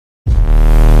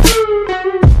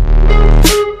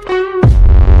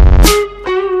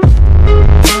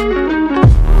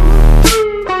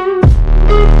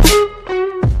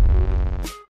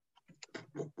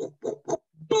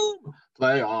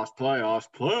playoffs.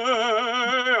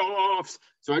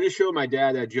 So I just showed my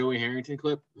dad that Joey Harrington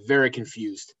clip. Very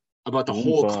confused about the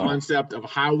whole concept of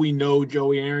how we know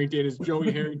Joey Harrington is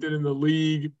Joey Harrington in the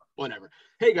league. Whatever.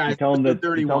 Hey guys, you tell him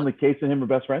that Case and him are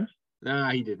best friends?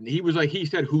 Nah, he didn't. He was like, he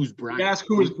said, "Who's Brian?" He asked,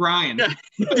 "Who is Brian?"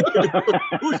 who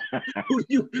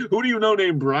do you know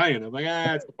named Brian? I'm like,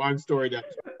 it's a fun story. Guys.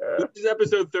 This is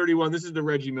episode 31. This is the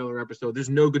Reggie Miller episode. There's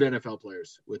no good NFL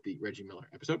players with the Reggie Miller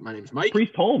episode. My name's Mike.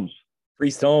 Priest Holmes.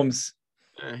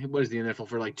 What is the NFL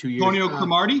for like 2 years? Antonio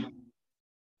Cromartie.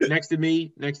 Next to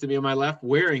me on my left,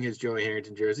 wearing his Joey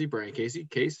Harrington jersey, Brian Casey.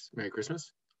 Case, Merry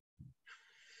Christmas.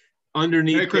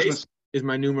 Underneath Merry Christmas. is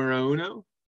my numero uno,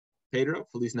 Pedro.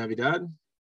 Feliz Navidad.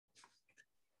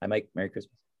 Hi, Mike. Merry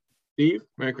Christmas. Steve,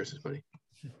 Merry Christmas, buddy.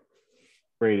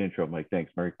 Great intro, Mike.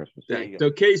 Thanks. Merry Christmas.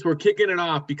 So, Case, we're kicking it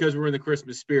off because we're in the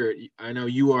Christmas spirit. I know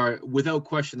you are, without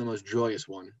question, the most joyous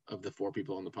one of the four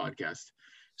people on the podcast.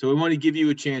 So we want to give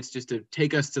you a chance just to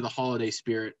take us to the holiday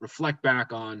spirit, reflect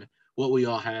back on what we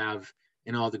all have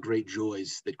and all the great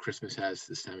joys that Christmas has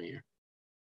this time of year.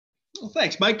 Well,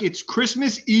 thanks, Mike. It's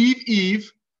Christmas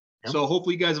Eve. Yep. So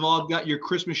hopefully you guys have all got your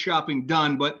Christmas shopping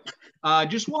done. But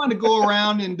just wanted to go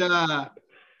around and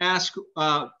ask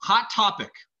hot topic.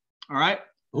 All right.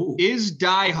 Ooh. Is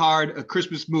Die Hard a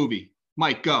Christmas movie?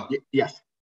 Mike, go. Yes.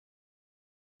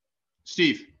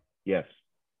 Steve. Yes.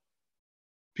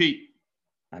 Pete.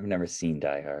 I've never seen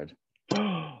Die Hard.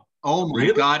 Oh my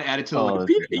Really? God! Add it to the list.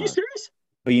 Pete, are you serious?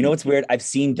 But you know what's weird? I've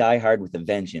seen Die Hard with a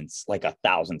vengeance like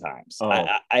 1,000 times.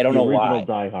 I don't know why.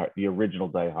 The original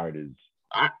Die Hard is.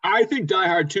 I think Die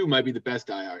Hard 2 might be the best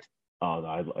Die Hard. Oh,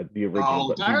 the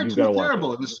original. Oh, Die Hard 2 is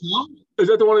terrible. In the snow? Is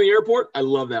that the one in the airport? I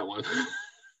love that one.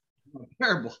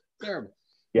 Terrible.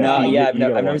 Yeah, I've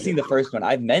never seen the first one.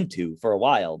 I've meant to for a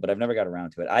while, but I've never got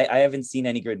around to it. I haven't seen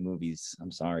any good movies.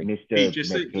 I'm sorry. Pete,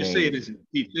 just say it isn't.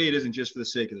 Pete, say it isn't just for the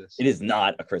sake of this. It is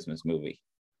not a Christmas movie.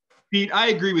 Pete, I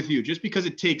agree with you. Just because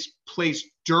it takes place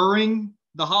during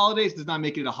the holidays does not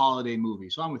make it a holiday movie.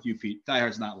 So I'm with you, Pete. Die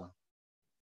Hard's not one.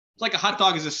 It's like a hot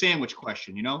dog is a sandwich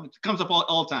question, you know? It comes up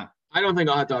all the time. I don't think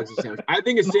a hot dog is a sandwich. I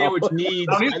think a sandwich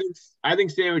needs. I think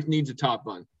sandwich needs a top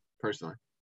bun, personally.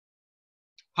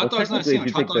 Hot dog's not a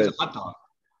sandwich. Hot dog's a hot dog.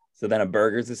 So then a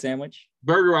burger's a sandwich?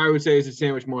 Burger, I would say, is a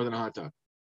sandwich more than a hot dog.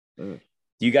 Do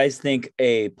you guys think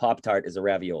a Pop-Tart is a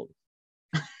ravioli?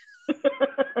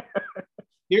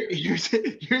 Here's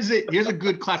a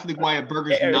good classic why a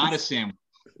burger is not a sandwich.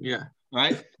 Yeah.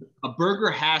 Right? A burger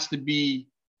has to be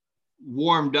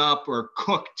warmed up or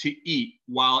cooked to eat,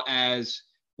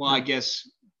 I guess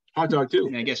hot dog too.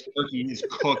 And I guess turkey is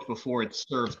cooked before it's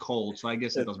served cold, so I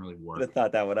guess it doesn't really work. I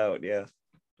thought that one out, yeah.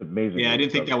 Amazing. Yeah, I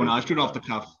didn't think that one out. I was shooting off the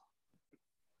cuff.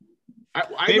 I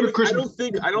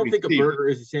don't think a burger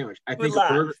is a sandwich. I think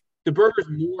the burger is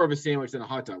more of a sandwich than a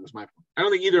hot dog was my point. I don't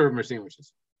think either of them are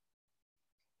sandwiches.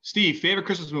 Steve, favorite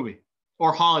Christmas movie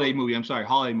or holiday movie? I'm sorry,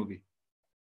 holiday movie,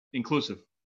 inclusive.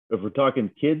 If we're talking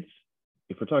kids,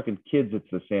 it's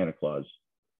the Santa Claus,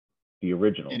 the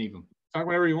original. Any of them. Talk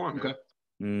whatever you want. Okay.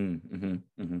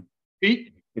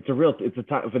 Pete? It's a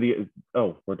time for the.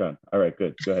 Oh, we're done. All right,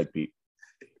 good. Go ahead, Pete.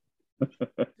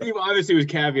 Steve obviously was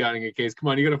caveating a case. Come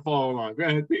on, you got to follow along. Go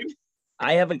ahead, Pete.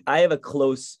 I have a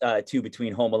close two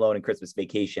between Home Alone and Christmas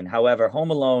Vacation. However,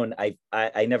 Home Alone, I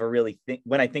never really think,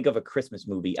 when I think of a Christmas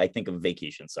movie, I think of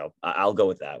Vacation. So I'll go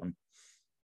with that one.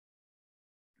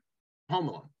 Home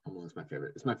Alone. Home Alone is my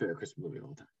favorite. It's my favorite Christmas movie of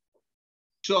all time.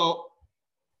 So,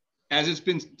 as it's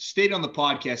been stated on the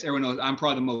podcast, everyone knows I'm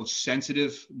probably the most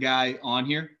sensitive guy on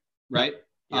here, right?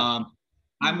 Yeah.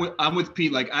 I'm with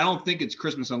Pete. Like, I don't think it's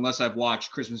Christmas unless I've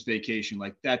watched Christmas Vacation.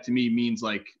 Like, that to me means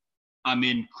like I'm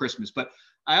in Christmas. But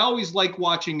I always like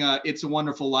watching It's a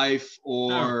Wonderful Life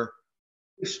or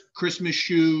Christmas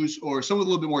Shoes or some with a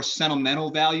little bit more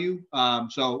sentimental value.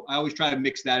 So I always try to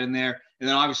mix that in there. And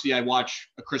then obviously I watch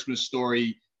A Christmas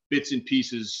Story bits and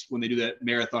pieces when they do that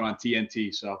marathon on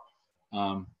TNT. So,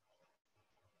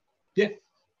 yeah.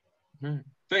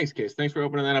 Thanks, Case. Thanks for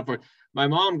opening that up. My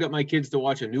mom got my kids to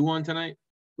watch a new one tonight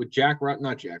with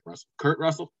Kurt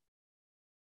Russell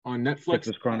on Netflix.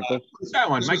 Christmas Chronicles. That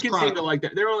one. My kids seem to like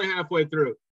that. They're only halfway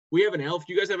through. We have an elf.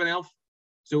 You guys have an elf?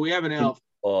 So we have an elf.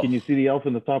 Can you see the elf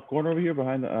in the top corner over here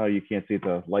behind the? Oh, you can't see it.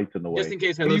 The light's in the way. Just in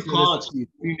case I listen to this.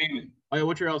 Oh, yeah,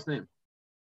 what's your elf's name?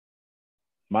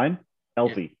 Mine?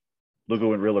 Elfie. Logo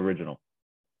went real original.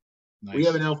 Nice. We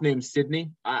have an elf named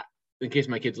Sydney. In case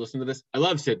my kids listen to this, I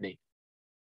love Sydney.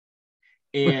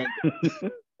 And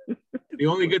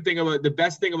the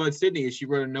best thing about Sydney is she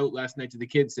wrote a note last night to the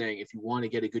kids saying, if you want to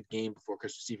get a good game before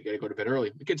Christmas Eve, you got to go to bed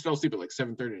early. The kids fell asleep at like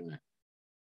 7:30 tonight.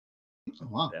 Oh,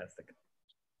 wow.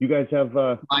 You guys have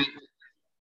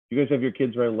you guys have your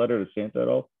kids write a letter to Santa at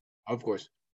all? Of course.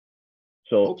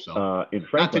 So, Hope so. In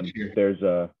Franklin, this year. there's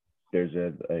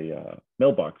a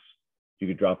mailbox. You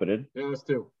could drop it in, Yeah, us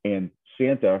too. and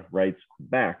Santa writes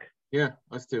back. Yeah,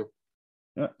 us too.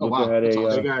 Yeah, Oh, Luca wow. had That's a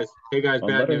awesome. Hey guys, on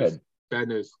bad news. letterhead. Bad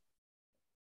news.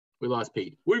 We lost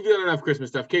Pete. We've done enough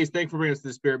Christmas stuff. Case, thanks for bringing us to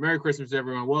the spirit. Merry Christmas,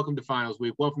 everyone. Welcome to finals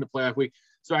week. Welcome to playoff week.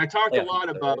 So I talked a lot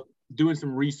about doing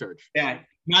some research. Yeah,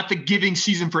 not the giving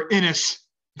season for Innis.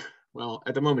 Well,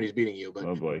 at the moment he's beating you, but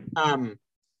Oh boy.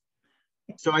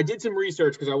 so I did some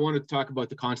research because I wanted to talk about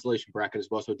the consolation bracket as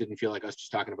well, so it didn't feel like us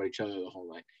just talking about each other the whole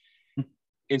night.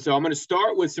 And so I'm going to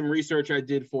start with some research I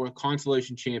did for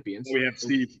consolation champions. We have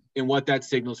Steve. And what that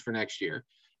signals for next year.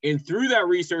 And through that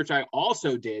research, I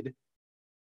also did,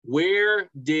 where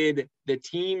did the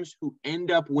teams who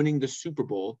end up winning the Super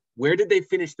Bowl, where did they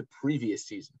finish the previous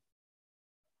season?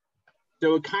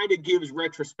 So it kind of gives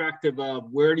retrospective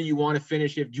of where do you want to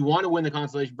finish? If you want to win the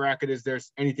consolation bracket, is there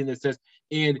anything that says,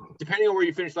 and depending on where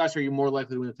you finished last year, you're more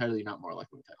likely to win the title, you're not more likely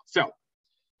to win the title. So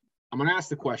I'm going to ask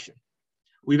the question.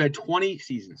 We've had 20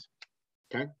 seasons,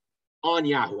 okay? On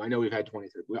Yahoo. I know we've had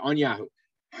 23. We're on Yahoo.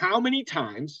 How many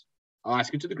times, I'll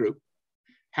ask it to the group,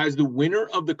 has the winner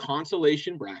of the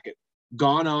consolation bracket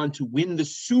gone on to win the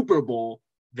Super Bowl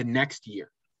the next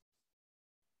year?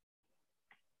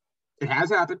 It has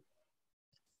happened.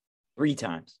 3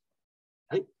 times.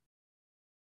 Right?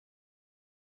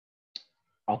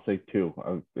 I'll say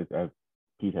 2.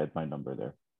 Pete had my number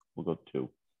there. We'll go 2.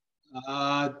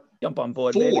 Jump on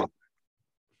board, 4. baby.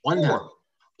 One time.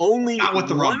 Only Not with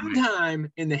the wrong one way.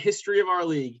 time in the history of our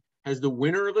league has the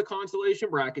winner of the consolation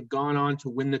bracket gone on to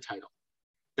win the title.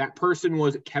 That person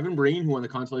was Kevin Breen, who won the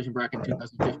consolation bracket in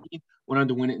 2015, went on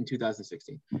to win it in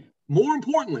 2016. More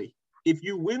importantly, if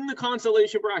you win the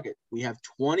consolation bracket, we have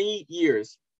 20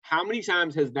 years. How many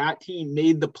times has that team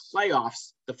made the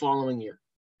playoffs the following year?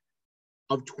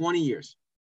 Of 20 years.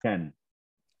 10.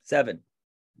 7.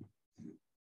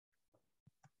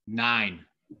 9.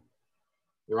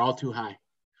 You're all too high.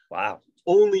 Wow.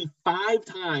 Only 5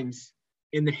 times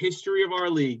in the history of our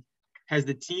league has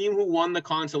the team who won the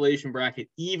consolation bracket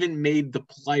even made the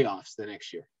playoffs the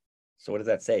next year. So what does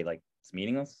that say? Like it's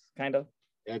meaningless, kind of?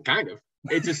 Yeah, kind of.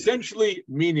 It's essentially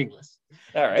meaningless.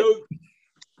 All right. So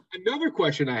another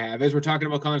question I have, as we're talking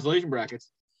about consolation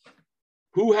brackets,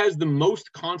 who has the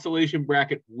most consolation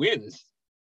bracket wins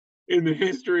in the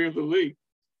history of the league?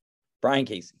 Brian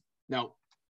Casey. No.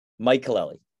 Mike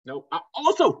Colelli. No.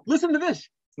 Also, listen to this.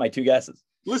 My 2 guesses.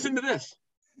 Listen to this.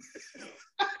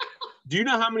 Do you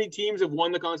know how many teams have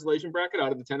won the consolation bracket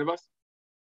out of the 10 of us?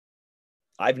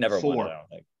 I've never 4. won it, I don't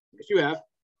think. Yes, you have.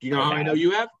 Do you know how I know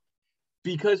you have?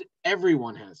 Because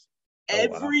everyone has. Oh,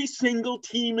 wow. Every single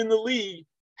team in the league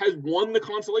has won the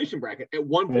consolation bracket at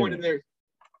one point in their.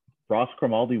 Ross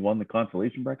Cromaldi won the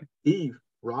consolation bracket?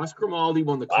 Ross Cromaldi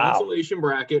won the Wow. consolation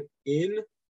bracket in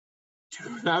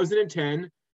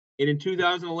 2010, and in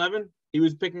 2011, he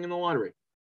was picking in the lottery.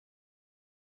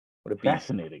 What a beast.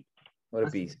 Fascinating. What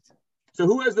a beast. So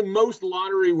who has the most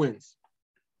lottery wins?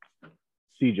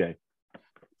 CJ.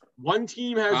 One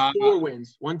team has 4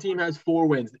 wins. One team has 4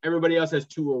 wins. Everybody else has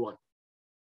 2 or 1.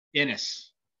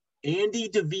 Innis. Andy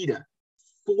DeVita,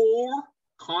 4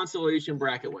 consolation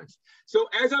bracket wins. So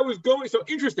as I was going, so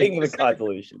interesting. Speaking of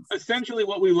consolations. Essentially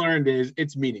what we learned is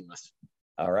it's meaningless.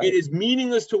 All right. It is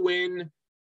meaningless to win.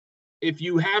 If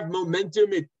you have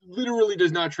momentum, it literally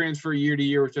does not transfer year to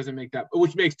year,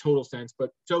 which makes total sense. But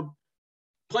so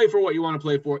play for what you want to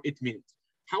play for. It's meaningless.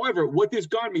 However, what this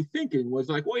got me thinking was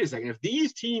like, wait a second, if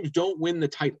these teams don't win the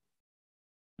title,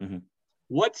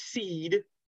 what seed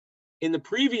in the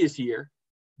previous year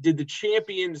did the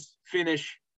champions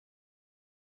finish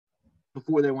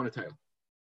before they won a title?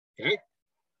 Okay.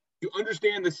 You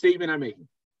understand the statement I'm making?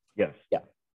 Yes. Yeah.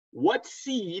 What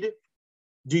seed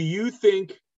do you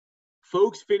think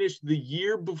folks finished the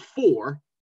year before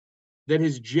that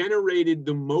has generated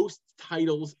the most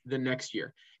titles the next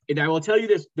year? And I will tell you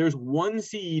this, there's one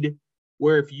seed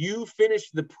where if you finish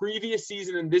the previous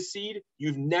season in this seed,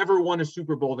 you've never won a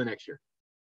Super Bowl the next year.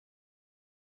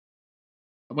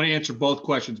 I'm going to answer both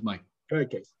questions, Mike. Go ahead,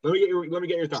 Case. Let me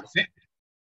get your thoughts.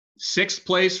 6th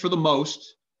place for the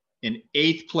most and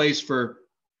 8th place for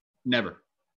never.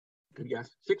 Good guess.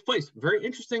 6th place. Very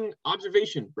interesting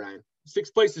observation, Brian.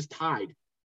 6th place is tied.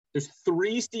 There's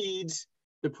 3 seeds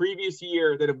the previous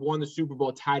year that have won the Super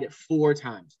Bowl, tied it 4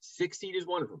 times. 6th seed is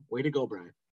one of them. Way to go,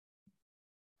 Brian.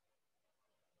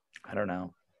 I don't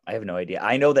know. I have no idea.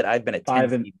 I know that I've been a 10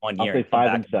 seed one year I'll say and come 5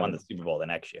 back and and 7. won the Super Bowl the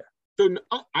next year. So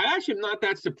I actually am not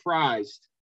that surprised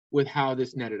with how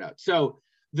this netted out. So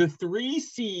the 3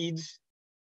 seeds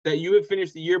that you have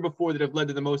finished the year before that have led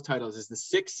to the most titles is the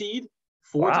 6 seed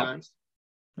 4 times.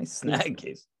 Nice snag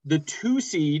case. The 2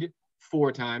 seed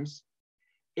 4 times,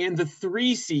 and the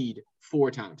 3 seed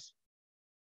 4 times.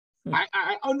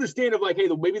 I understand of like, hey,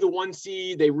 maybe the 1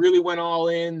 seed, they really went all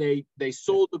in. They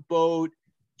sold the boat.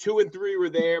 2 and 3 were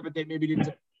there, but they maybe didn't.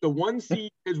 The 1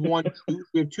 seed has won 2.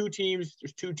 We have 2 teams.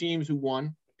 There's 2 teams who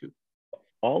won. 2.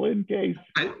 All in case.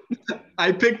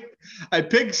 I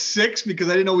picked 6 because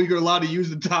I didn't know we were allowed to use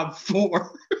the top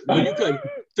 4. Well, you could.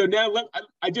 So now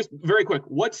I just very quick.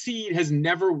 What seed has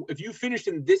never, if you finished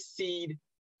in this seed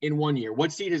in 1 year,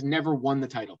 what seed has never won the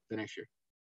title the next year?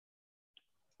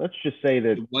 Let's just say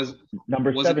that It was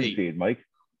number was it 7 8? seed, Mike.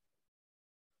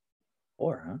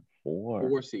 4, huh?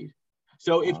 4. Seed.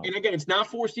 So Wow. and again, it's not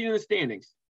 4 seed in the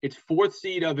standings. It's 4th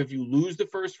seed of if you lose the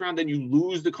first round, then you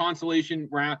lose the consolation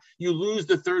round, you lose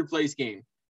the 3rd place game.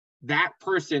 That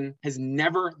person has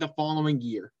never the following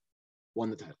year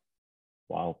won the title.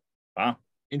 Wow.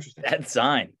 Interesting. Bad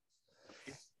sign.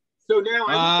 So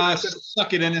now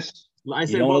Suck it, Ennis. I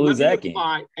said, don't wanna well, lose let me that game.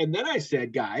 apply. And then I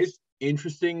said, guys,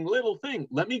 interesting little thing.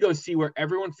 Let me go see where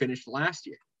everyone finished last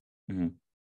year. Mhm.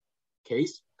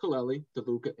 Case, Kaleli,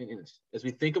 DeLuca, and Innes. As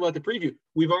we think about the preview,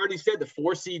 we've already said the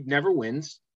 4 seed never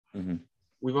wins. Mhm.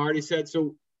 We've already said,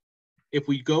 so if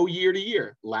we go year to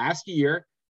year, last year,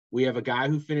 we have a guy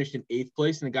who finished in 8th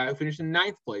place and a guy who finished in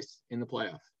 9th place in the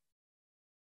playoff.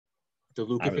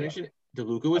 DeLuca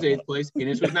DeLuca was 8th place,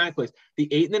 Innes was 9th place. The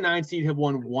 8 and the 9 seed have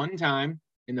won 1 time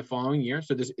in the following year,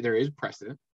 so there is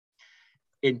precedent.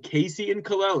 And Casey and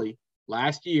Kaleli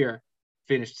last year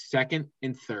finished 2nd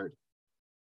and 3rd.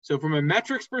 So from a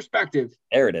metrics perspective,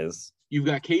 There it is. you've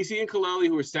got Casey and Kaleli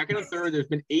who are 2nd and 3rd. There's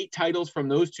been 8 titles from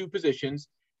those 2 positions,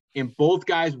 and both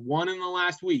guys won in the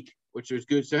last week, which is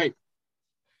good. So, hey,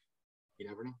 you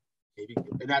never know. Maybe.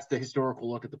 And that's the historical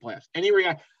look at the playoffs.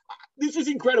 Anyway, this is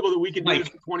incredible that we can do this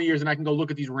for 20 years and I can go look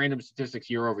at these random statistics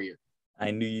year over year. I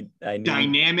knew.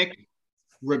 Dynamic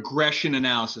regression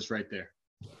analysis right there.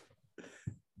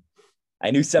 I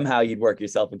knew somehow you'd work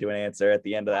yourself into an answer at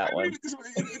the end of that one.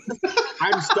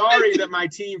 I'm sorry that my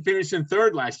team finished in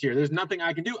 3rd last year. There's nothing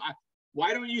I can do.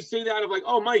 Why don't you say that of like,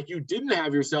 oh, Mike, you didn't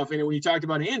have yourself in it when you talked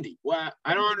about Andy? Well,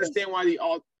 I don't understand why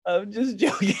I'm just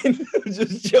joking. I'm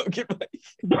just joking,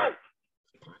 Mike.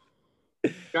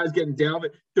 Guys getting Dalvin.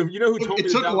 You know who told me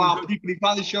It took a while, Cook? but he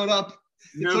finally showed up.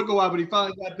 It took a while, but he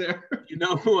finally got there. You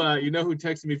know who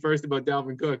texted me first about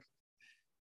Dalvin Cook?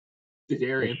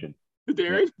 Darian.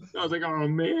 I was like, oh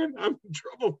man, I'm in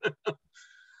trouble now.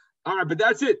 All right, but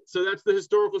that's it. So that's the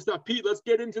historical stuff. Pete, let's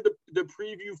get into the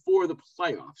preview for the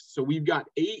playoffs. So we've got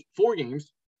 4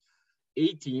 games,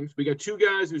 8 teams. We got 2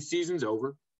 guys whose season's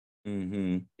over.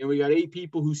 Mm-hmm. And we got 8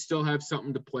 people who still have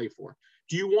something to play for.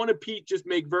 Do you want to, Pete, just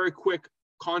make very quick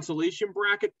consolation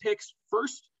bracket picks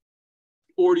first?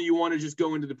 Or do you want to just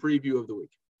go into the preview of the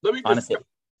week? Let me Honestly,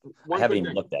 I haven't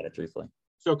even looked at it, truthfully.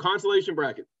 So consolation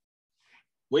bracket.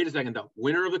 Wait a second, though.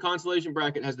 Winner of the consolation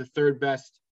bracket has the 3rd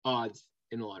best odds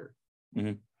in the lottery.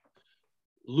 Mm-hmm.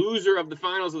 Loser of the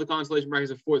finals of the consolation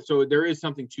bracket is 4th. So there is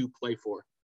something to play for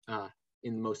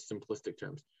in the most simplistic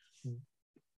terms.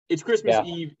 It's Christmas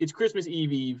Eve. It's Christmas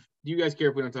Eve. Do you guys care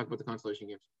if we don't talk about the consolation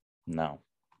games? No.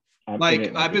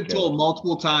 Mike, I've been told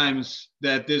multiple times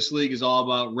that this league is all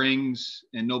about rings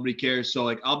and nobody cares.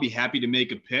 So, I'll be happy to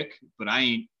make a pick, but I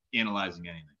ain't analyzing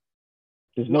anything.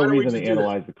 There's no reason to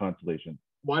analyze the consolation.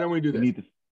 Why don't we do this?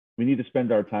 We need to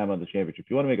spend our time on the championship. If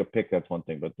you want to make a pick, that's one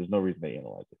thing, but there's no reason to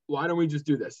analyze it. Why don't we just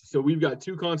do this? So we've got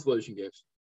 2 consolation games.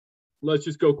 Let's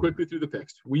just go quickly through the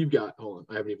picks. We've got, hold on,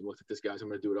 I haven't even looked at this, guys. I'm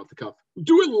going to do it off the cuff.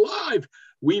 Do it live.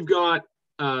 We've got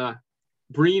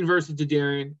Breen versus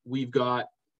Darian. We've got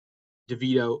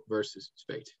DeVito versus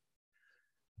Spate.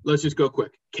 Let's just go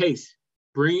quick. Case,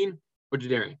 Breen or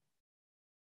Darian?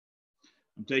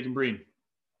 I'm taking Breen.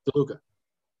 DeLuca.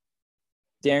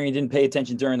 Darian didn't pay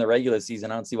attention during the regular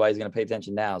season. I don't see why he's going to pay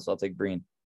attention now, so I'll take Breen.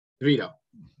 DeVito.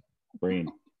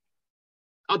 Breen.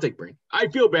 I'll take Breen. I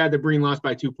feel bad that Breen lost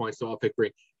by 2 points, so I'll pick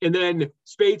Breen. And then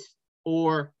Spates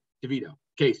or DeVito.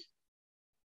 Case.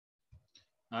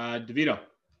 DeVito.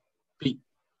 Pete.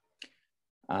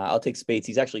 I'll take Spates.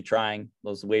 He's actually trying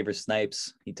those waiver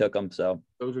snipes. He took them, so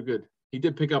Those are good. He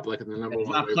did pick up like the number He's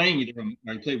 1. not playing either.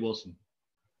 I played Wilson.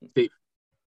 Steve.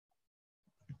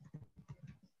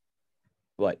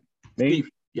 what? Me? Steve.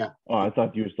 Yeah. Oh, I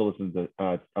thought you were still listening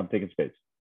to I'm taking Spates.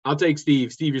 I'll take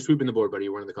Steve. Steve, you're sweeping the board, buddy.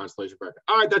 You're winning the constellation bracket.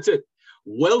 All right, that's it.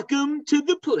 Welcome to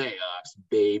the playoffs,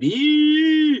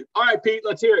 baby. All right, Pete,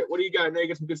 let's hear it. What do you got? I know you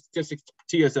got some good statistics to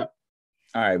tee us up.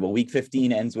 All right. Well, week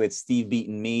 15 ends with Steve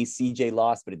beating me. CJ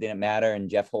lost, but it didn't matter. And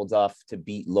Jeff holds off to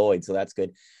beat Lloyd. So that's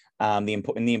good. In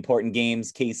the important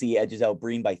games, Casey edges out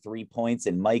Breen by 3 points,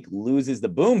 and Mike loses the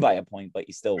boom by a point, but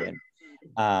you still win.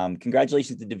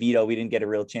 Congratulations to DeVito. We didn't get a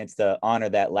real chance to honor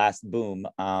that last boom.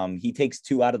 He takes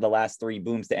 2 out of the last 3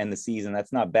 booms to end the season.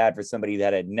 That's not bad for somebody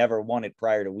that had never won it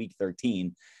prior to week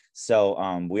 13.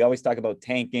 So we always talk about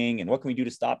tanking and what can we do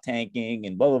to stop tanking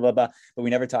and blah, blah, blah, blah. But we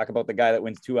never talk about the guy that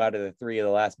wins 2 out of the 3 of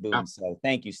the last booms. So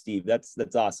thank you, Steve.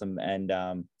 That's awesome.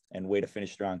 And way to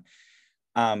finish strong.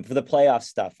 For the playoff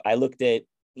stuff, I looked at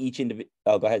each individual.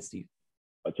 Oh, go ahead, Steve.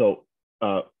 So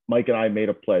Mike and I made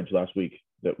a pledge last week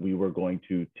that we were going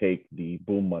to take the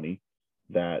boom money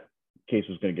that Case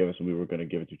was going to give us and we were going to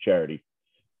give it to charity.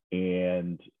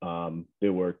 And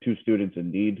there were 2 students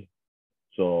in need.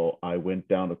 So I went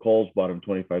down to Kohl's, bought them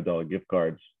 $25 gift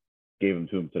cards, gave them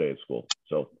to him today at school.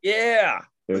 So yeah,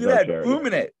 look at that,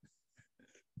 booming it.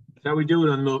 That's how we do it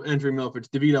on Entry Milford's.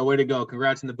 DeVito, way to go.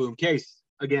 Congrats on the boom. Case,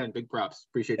 again, big props.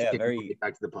 Appreciate you taking it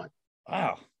back to the pod.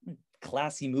 Wow.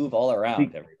 Classy move all around.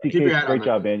 Great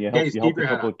job, man. You helped a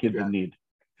couple of kids in need.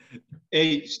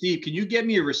 Hey, Steve, can you get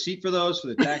me a receipt for those for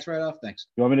the tax write-off? Thanks.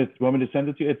 You want me to send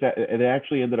it to you? It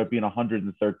actually ended up being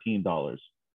 $113.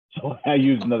 So I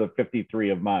used another 53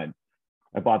 of mine.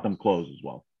 I bought them clothes as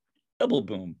well. Double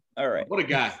boom. All right. What a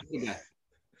guy.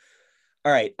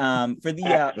 All right. For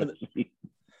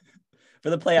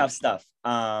the playoff stuff,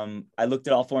 I looked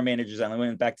at all 4 managers. I only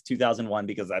went back to 2001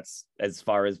 because that's as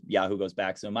far as Yahoo goes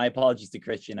back. So my apologies to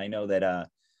Christian. I know that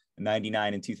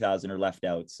 99 and 2000 are left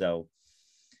out. So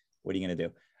what are you going to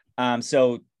do?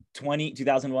 So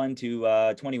 2001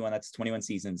 to 21, that's 21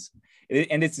 seasons.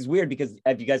 And this is weird because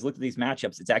if you guys look at these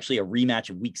matchups, it's actually a rematch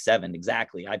of week 7.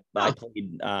 Exactly. I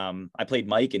played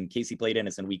Mike and Casey played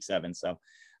Ennis in week 7. So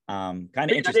kind of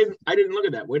interesting. I didn't look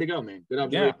at that. Way to go, man. Good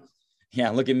observation.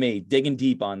 Yeah. Look at me digging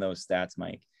deep on those stats,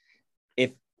 Mike.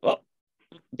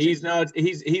 He's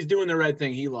doing the right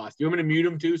thing. He lost. You want me to mute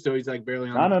him too? So he's like barely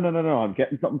on. No. I'm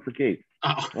getting something for Kate.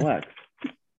 Oh. Relax.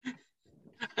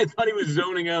 I thought he was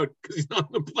zoning out because he's not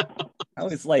in the playoffs. I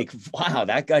was like, wow,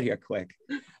 that got here quick.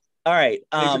 All right.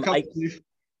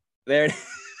 There.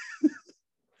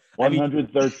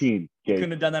 113. You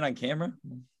couldn't have done that on camera.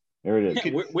 There it is.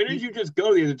 Yeah, where did you just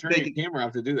go? The turn the camera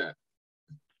off to do that.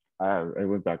 I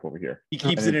went back over here. He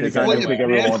keeps it in his. I didn't think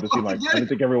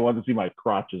everyone wanted to see my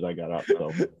crotch as I got up.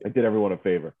 So I did everyone a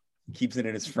favor. Keeps it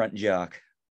in his front jock.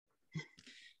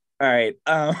 All right.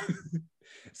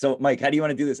 So, Mike, how do you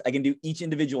want to do this? I can do each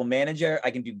individual manager.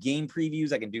 I can do game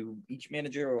previews. I can do each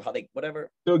manager or how they, whatever.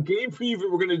 So, game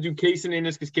preview, we're going to do Case and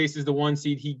Ennis because Case is the 1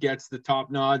 seed. He gets the top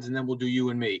nods, and then we'll do you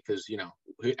and me because,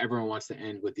 everyone wants to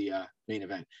end with the main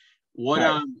event.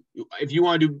 If you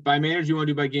want to do by manager, you want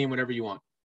to do by game, whatever you want.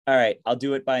 All right. I'll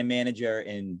do it by manager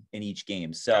in each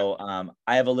game. So,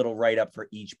 I have a little write-up for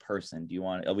each person. Do you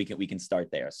want? We can start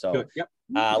there. So, good. Yep.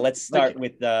 Let's start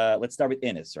with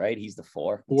Ennis, right? He's the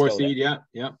 4 seed.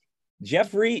 Yeah.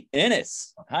 Jeffrey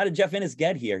Ennis. How did Jeff Ennis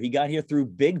get here? He got here through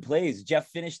big plays. Jeff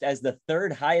finished as the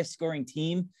 3rd highest scoring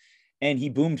team, and he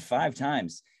boomed 5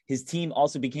 times. His team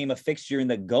also became a fixture in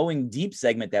the Going Deep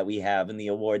segment that we have in the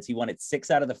awards. He won it 6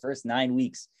 out of the first 9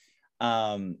 weeks.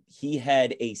 He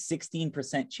had a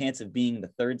 16% chance of being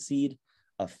the 3rd seed,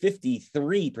 a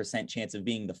 53% chance of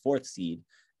being the 4th seed,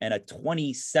 and a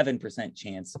 27%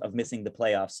 chance of missing the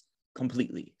playoffs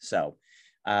completely. So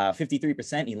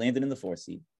 53%, he landed in the 4th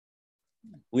seed.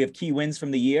 We have key wins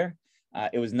from the year.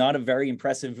 It was not a very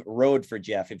impressive road for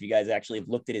Jeff. If you guys actually have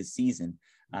looked at his season,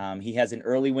 he has an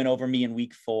early win over me in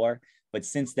week 4, but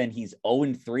since then he's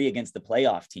 0-3 against the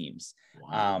playoff teams.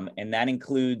 Wow. And that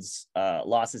includes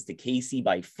losses to Casey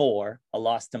by 4, a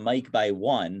loss to Mike by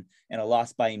 1, and a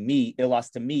loss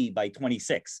to me by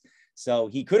 26. So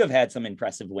he could have had some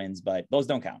impressive wins, but those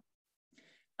don't count.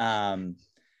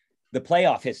 The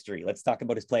playoff history. Let's talk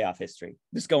about his playoff history.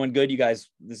 This going good, you guys?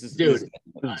 This is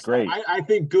great. I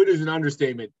think good is an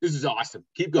understatement. This is awesome.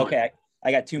 Keep going. Okay.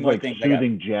 I got 2 more things.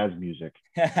 Soothing jazz music.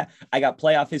 I got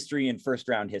playoff history and first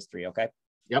round history. Okay.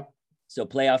 Yep. So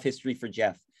playoff history for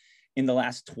Jeff. In the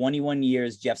last 21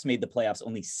 years, Jeff's made the playoffs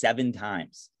only 7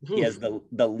 times. He has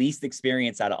the least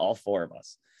experience out of all 4 of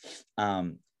us.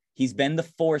 He's been the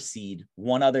 4 seed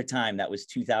 1 other time. That was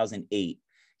 2008.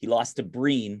 He lost to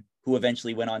Breen, who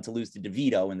eventually went on to lose to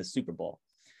DeVito in the Super Bowl.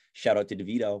 Shout out to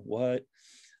DeVito. What?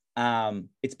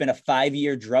 It's been a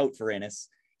 5-year drought for Ennis.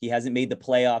 He hasn't made the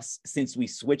playoffs since we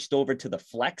switched over to the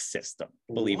flex system,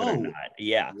 believe it or not.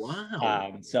 Yeah.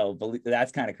 Wow. So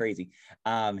that's kind of crazy.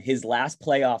 His last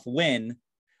playoff win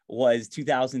was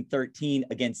 2013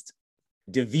 against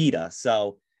DeVita.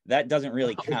 So that doesn't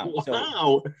really count.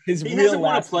 Wow. So his he real hasn't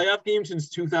last won a playoff game since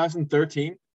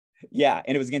 2013. Yeah,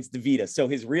 and it was against DeVita. So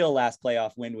his real last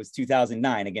playoff win was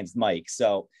 2009 against Mike.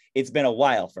 So it's been a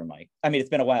while for Mike. I mean, it's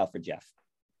been a while for Jeff.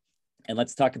 And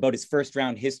let's talk about his first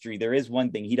round history. There is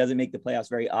one thing. He doesn't make the playoffs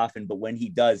very often, but when he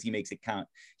does, he makes it count.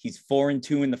 He's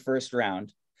 4-2 in the first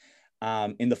round.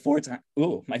 In the 4 times,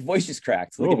 my voice just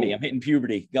cracked. Look at me, I'm hitting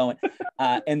puberty going.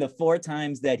 And the 4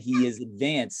 times that he is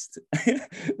advanced,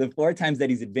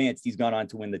 he's gone on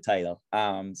to win the title.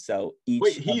 So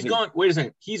wait a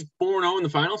second. He's 4-0 in the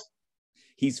finals?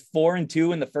 He's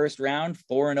 4-2 in the first round,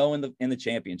 4-0 in the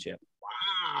championship.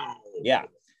 Wow. Yeah.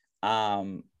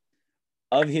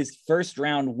 Of his first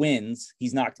round wins,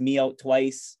 he's knocked me out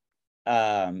twice.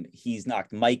 He's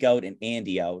knocked Mike out and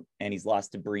Andy out, and he's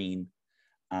lost to Breen.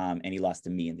 And he lost to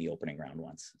me in the opening round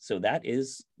once. So that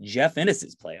is Jeff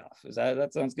Innis's playoff.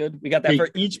 That sounds good? We got that for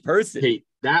each person. Hey,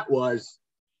 that was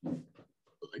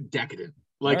decadent.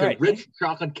 Like a rich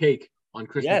chocolate cake on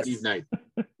Christmas Eve night.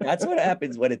 That's what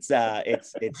happens when it's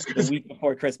the week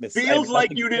before Christmas. Feels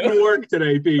like you didn't work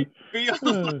today, Pete. Feels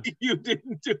like you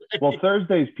didn't do it. Well,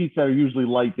 Thursdays, Pete's are usually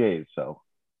light days, so.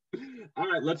 All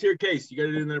right, let's hear Case. You got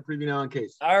to do another preview now on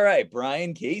Case. All right,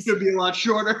 Brian Case. It's gonna be a lot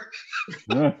shorter.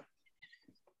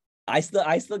 I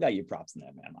still got your props in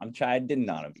that, man. I did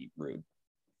not be rude.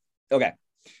 Okay.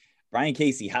 Brian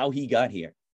Casey, how he got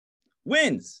here.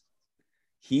 Wins.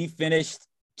 He finished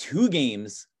 2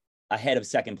 games ahead of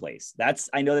second place.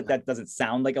 I know that doesn't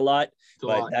sound like a lot,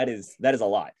 but that is a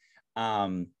lot.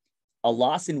 A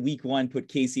loss in week 1 put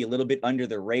Casey a little bit under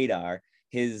the radar.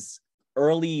 His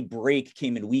early break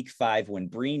came in week 5 when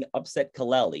Breen upset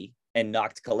Kaleli and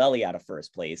knocked Kaleli out of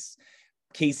first place.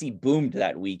 Casey boomed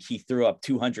that week. He threw up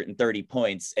 230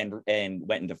 points and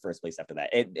went into first place after that.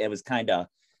 It was kind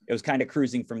of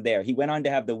cruising from there. He went on to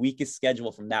have the weakest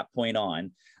schedule from that point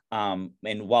on. And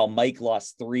while Mike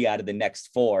lost 3 out of the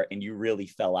next 4, and you really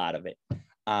fell out of it.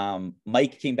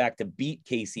 Mike came back to beat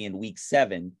Casey in week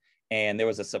 7, and there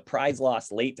was a surprise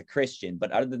loss late to Christian.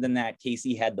 But other than that,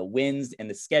 Casey had the wins and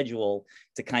the schedule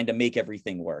to kind of make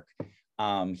everything work.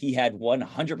 He had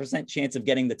 100% chance of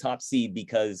getting the top seed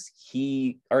because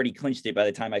he already clinched it by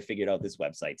the time I figured out this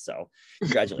website. So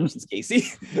congratulations, Casey.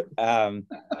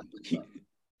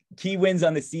 Key wins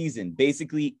on the season,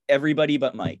 basically everybody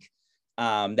but Mike.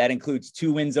 That includes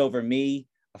 2 wins over me,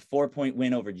 a 4-point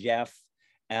win over Jeff,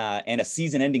 and a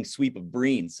season-ending sweep of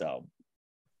Breen. So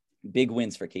big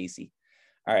wins for Casey.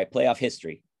 All right, playoff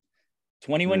history.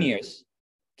 21 years.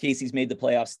 Casey's made the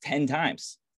playoffs 10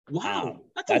 times. Wow,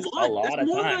 that's a lot. That's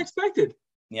more than I expected.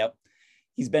 Yep.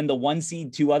 He's been the 1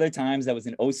 seed 2 other times. That was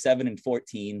in 07 and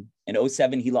 14. In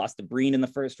 07, he lost to Breen in the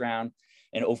first round.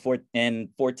 In 04 and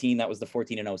 14, that was the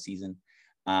 14-0 season.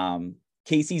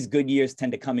 Casey's good years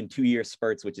tend to come in 2-year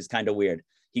spurts, which is kind of weird.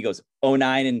 He goes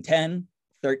 09 and 10,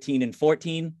 13 and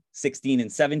 14, 16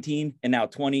 and 17, and now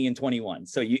 20 and 21.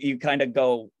 So you kind of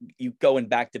go in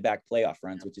back-to-back playoff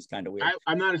runs, which is kind of weird.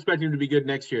 I'm not expecting him to be good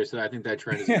next year, so I think that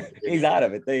trend is he's out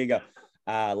of it. There you go.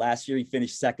 Last year he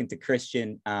finished second to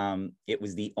Christian. It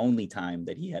was the only time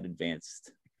that he had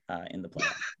advanced in the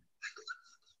playoff.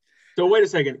 So wait a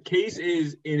second. Case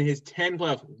is in his 10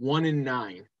 playoffs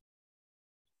 1-9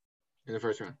 in the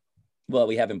first round. Well,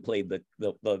 we haven't played that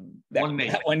one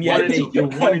yet.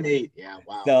 1-8. Yeah,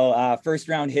 wow. So first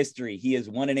round history, he is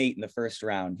 1-8 in the first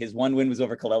round. His 1 win was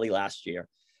over Kaleli last year.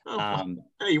 Hey,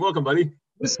 you're welcome, buddy.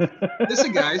 Listen,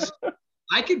 guys,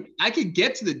 I could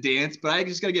get to the dance, but I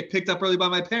just got to get picked up early by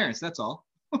my parents. That's all.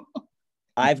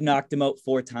 I've knocked him out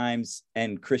 4 times,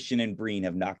 and Christian and Breen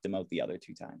have knocked him out the other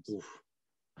 2 times. Oof.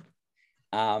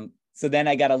 So then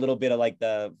I got a little bit of like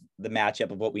the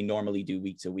matchup of what we normally do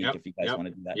week to week, if you guys want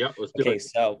to do that. Yep, let's do it.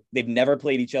 So they've never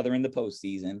played each other in the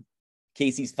postseason.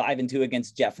 Casey's 5-2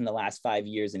 against Jeff in the last 5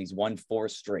 years, and he's won 4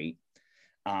 straight.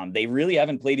 They really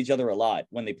haven't played each other a lot.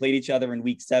 When they played each other in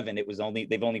week 7,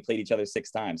 they've only played each other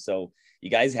 6 times. So you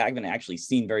guys haven't actually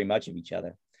seen very much of each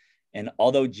other. And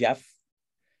although Jeff,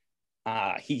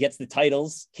 he gets the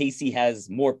titles, Casey has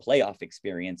more playoff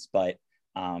experience, but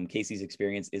Casey's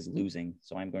experience is losing.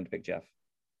 So I'm going to pick Jeff.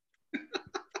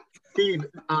 Steve,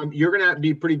 you're going to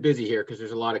be pretty busy here because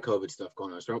there's a lot of COVID stuff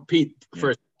going on. So Pete,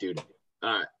 first, dude,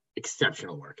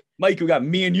 exceptional work. Mike, we got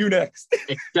me and you next.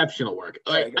 Exceptional work.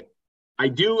 I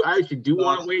actually do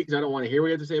want to wait because I don't want to hear what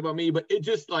you have to say about me, but it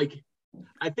just like,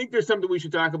 I think there's something we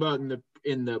should talk about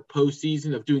in the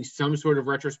postseason of doing some sort of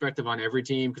retrospective on every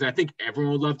team, because I think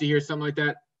everyone would love to hear something like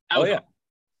that. That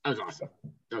was awesome.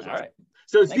 That was awesome. Right.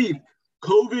 So Steve,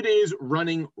 COVID is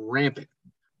running rampant.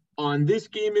 On this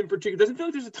game in particular, doesn't feel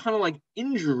like there's a ton of like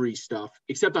injury stuff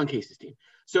except on Casey's team.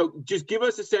 So just give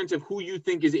us a sense of who you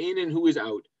think is in and who is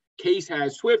out. Case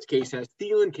has Swift, Case has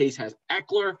Thielen, Case has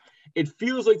Eckler. It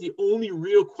feels like the only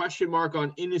real question mark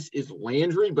on Innis is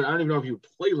Landry, but I don't even know if he would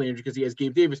play Landry because he has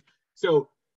Gabe Davis. So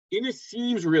Innis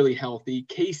seems really healthy.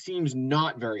 Case seems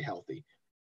not very healthy.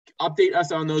 Update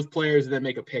us on those players and then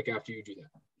make a pick after you do that.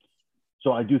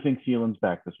 So I do think Thielen's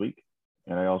back this week.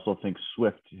 And I also think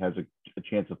Swift has a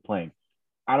chance of playing.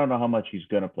 I don't know how much he's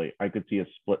going to play. I could see a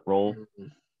split role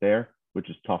there, which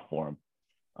is tough for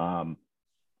him.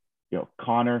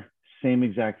 Connor, same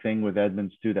exact thing with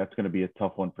Edmonds too. That's going to be a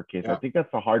tough one for Case. Yeah. I think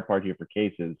that's the hard part here for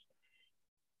Case is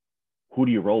who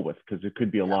do you roll with? Because it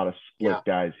could be a lot of split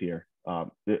guys here.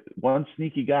 The one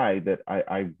sneaky guy that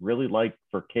I really like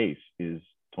for Case is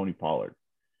Tony Pollard.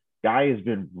 Guy has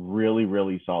been really,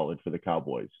 really solid for the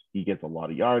Cowboys. He gets a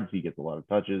lot of yards. He gets a lot of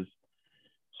touches.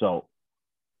 So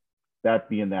that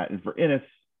being that. And for Innis,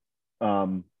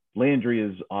 Landry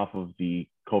is off of the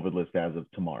COVID list as of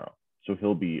tomorrow. So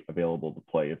he'll be available to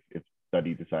play if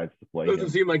Duddy decides to play. Doesn't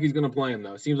seem like he's going to play him,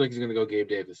 though. It seems like he's going to go Gabe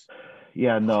Davis.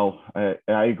 Yeah, no, I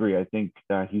agree. I think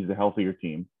he's the healthier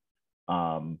team.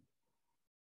 I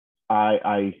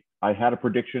had a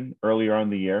prediction earlier on in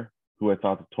the year who I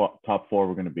thought the top four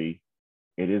were going to be.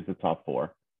 It is the top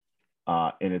four.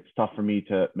 And it's tough for me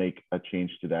to make a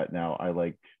change to that now. I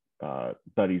like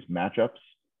Duddy's matchups,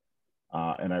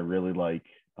 and I really like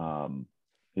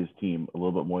his team a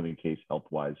little bit more than Case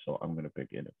health-wise, so I'm going to pick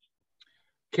Innis.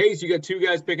 Case, you got two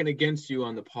guys picking against you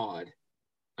on the pod.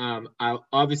 I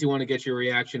obviously want to get your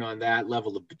reaction on that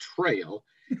level of betrayal.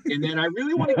 And then I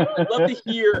really want to – I'd love to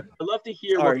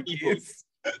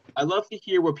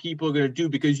hear what people are going to do,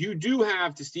 because you do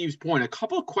have, to Steve's point, a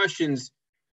couple of questions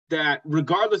that,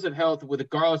 regardless of health,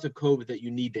 regardless of COVID, that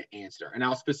you need to answer. And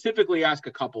I'll specifically ask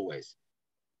a couple ways.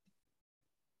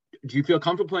 Do you feel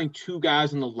comfortable playing two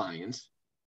guys on the Lions?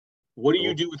 What do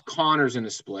you do with Connors in a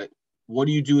split? What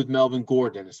do you do with Melvin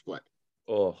Gordon in a split?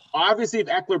 Obviously, if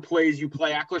Eckler plays, you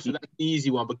play Eckler, so that's the easy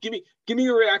one. But give me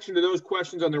your reaction to those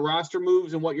questions on the roster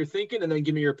moves and what you're thinking, and then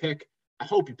give me your pick. I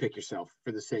hope you pick yourself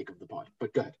for the sake of the pod,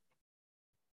 but go ahead.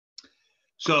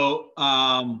 So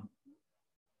I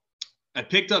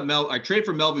traded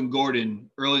for Melvin Gordon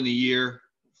early in the year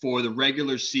for the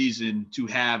regular season to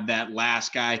have that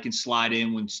last guy can slide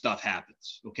in when stuff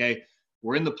happens. Okay.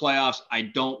 We're in the playoffs. I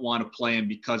don't want to play him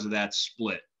because of that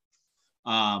split.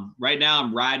 Right now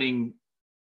I'm riding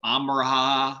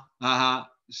Amar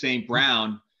St.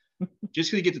 Brown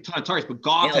just going to get the ton of targets, but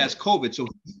Goff has COVID.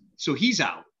 So he's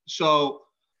out. So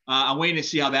I'm waiting to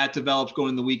see how that develops going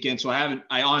in the weekend. So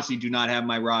I honestly do not have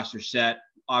my roster set.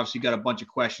 Obviously got a bunch of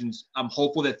questions. I'm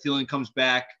hopeful that Thielen comes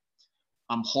back.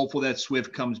 I'm hopeful that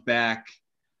Swift comes back.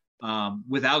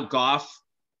 Without Goff,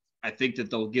 I think that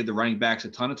they'll give the running backs a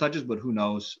ton of touches, but who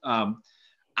knows?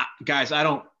 Guys, I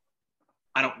don't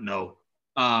know.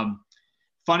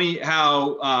 Funny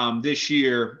how this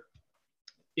year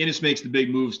Innis makes the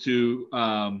big moves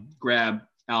to grab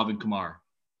Alvin Kamara.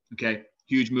 Okay,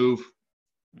 huge move.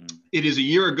 It is a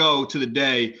year ago to the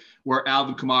day where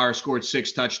Alvin Kamara scored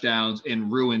 6 touchdowns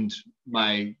and ruined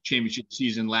my championship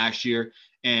season last year,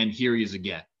 and here he is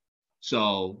again.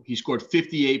 So he scored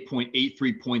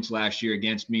 58.83 points last year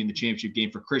against me in the championship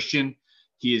game for Christian.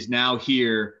 He is now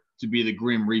here to be the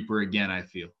Grim Reaper again, I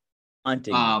feel.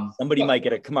 Hunting. Somebody might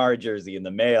get a Kamara jersey in the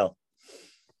mail.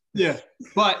 Yeah,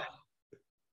 but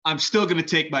I'm still going to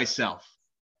take myself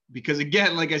because,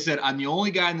 again, like I said, I'm the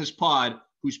only guy in this pod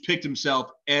who's picked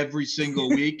himself every single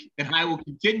week, and I will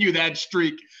continue that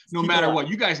streak no matter what.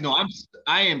 You guys know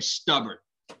I am stubborn,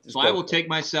 so I will take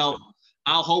myself.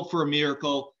 I'll hope for a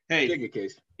miracle. Hey,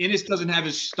 Innis doesn't have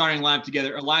his starting lineup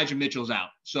together. Elijah Mitchell's out,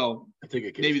 so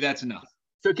maybe that's enough.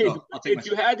 So, Case, if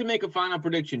you had to make a final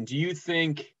prediction, do you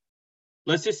think?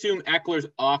 Let's assume Eckler's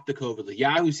off the COVID list.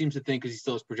 Yahoo seems to think because he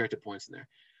still has projected points in there.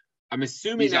 I'm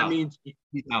assuming that means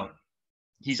he's out.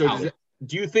 He's out.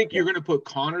 Do you think you're going to put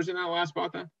Connors in that last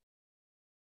spot then?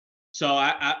 So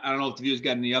I don't know if the viewers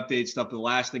got any update stuff. The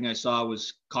last thing I saw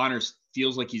was Connors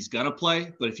feels like he's going to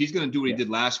play, but if he's going to do what he did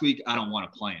last week, I don't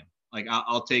want to play him. Like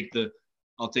I'll take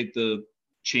the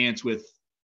chance with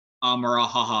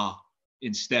Amaraha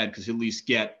instead because he'll at least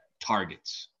get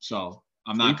targets. So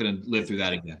I'm not going to live through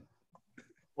that again.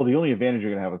 Well, the only advantage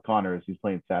you're going to have with Connor is he's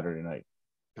playing Saturday night.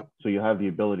 So you'll have the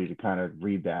ability to kind of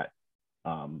read that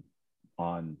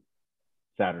on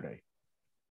Saturday.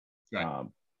 Right.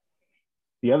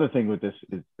 The other thing with this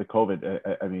is the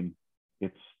COVID. I mean,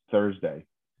 it's Thursday.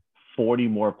 40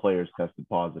 more players tested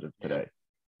positive today.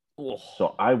 Oh.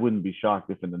 So I wouldn't be shocked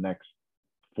if in the next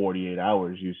 48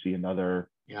 hours you see another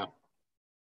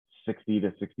 60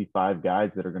 to 65 guys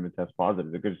that are going to test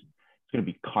positive. It's going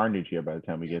to be carnage here by the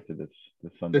time we get to this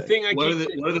Sunday. The thing what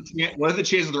are the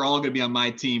chances they're all going to be on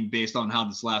my team based on how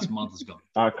this last month is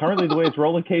going? Currently, the way it's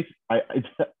rolling, Case,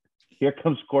 here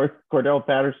comes Cordell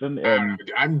Patterson,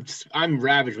 and I'm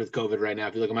ravaged with COVID right now.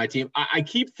 If you look at my team, I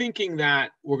keep thinking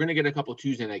that we're going to get a couple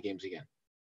Tuesday night games again.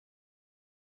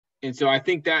 And so I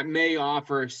think that may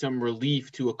offer some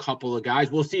relief to a couple of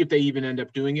guys. We'll see if they even end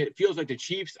up doing it. It feels like the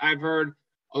Chiefs, I've heard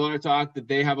a lot of talk that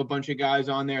they have a bunch of guys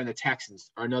on there, and the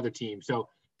Texans are another team. So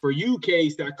for you,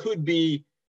 Case, that could be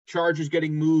Chargers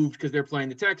getting moved because they're playing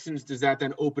the Texans. Does that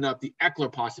then open up the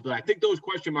Eckler possibility? I think those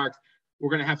question marks we're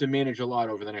going to have to manage a lot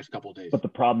over the next couple of days. But the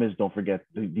problem is, don't forget,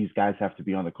 these guys have to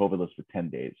be on the COVID list for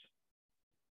 10 days.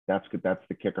 That's the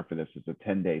kicker for this. It's a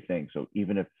 10-day thing. So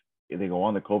even if they go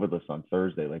on the COVID list on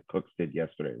Thursday, like Cooks did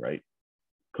yesterday, right?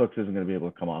 Cooks isn't going to be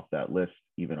able to come off that list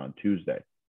even on Tuesday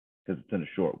because it's in a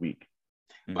short week.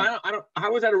 I don't.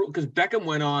 How was that? Because Beckham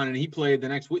went on and he played the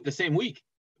next week, the same week.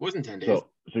 It wasn't 10 days.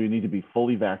 So you need to be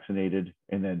fully vaccinated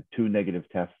and then 2 negative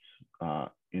tests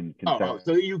in consecutive.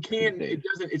 So you can't. It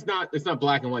doesn't. It's not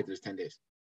black and white. There's 10 days.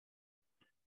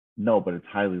 No, but it's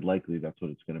highly likely that's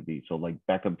what it's going to be. So like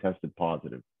Beckham tested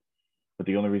positive, but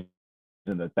the only reason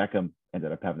that Beckham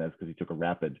ended up having that is because he took a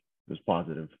rapid, was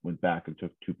positive, went back and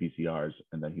took 2 PCRs,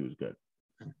 and then he was good.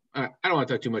 I don't want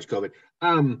to talk too much COVID.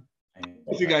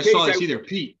 If you guys saw this either,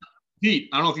 Pete, I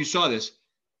don't know if you saw this.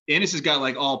 Ennis has got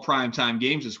like all primetime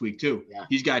games this week too. Yeah.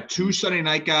 He's got 2 Sunday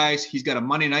night guys. He's got a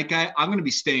Monday night guy. I'm going to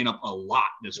be staying up a lot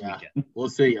this weekend. We'll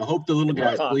see. I hope the little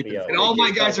guys sleep. And all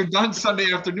my guys are done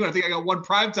Sunday afternoon. I think I got 1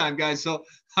 primetime guy. So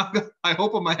I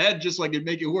hope in my head just like it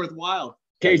make it worthwhile.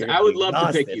 Case, I would love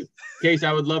to pick you. Case,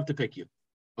 I would love to pick you.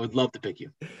 I would love to pick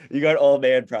you. You got old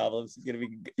man problems. He's gonna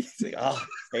be. He's like, oh,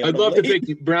 I'd love to pick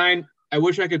you, Brian. I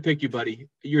wish I could pick you, buddy.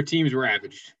 Your team's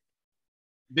ravaged.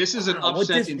 This is an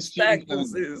upset in seed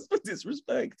only. What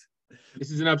disrespect?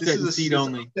 This is an upset in seed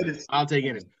only. I'll take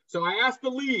it. So I asked the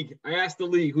league.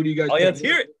 Who do you guys? Oh, yeah, let's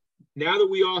hear it. Now that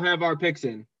we all have our picks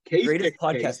in, Case greatest picked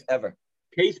podcast Case. ever.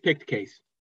 Case picked Case.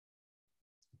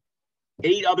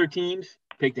 8 other teams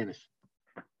picked Ennis.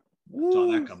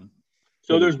 Saw that coming.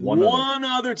 So there's one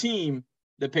other team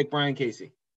that picked Brian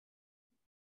Casey.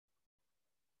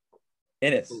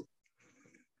 Ennis.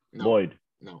 No. Lloyd.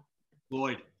 No.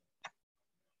 Lloyd.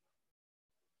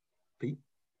 Pete.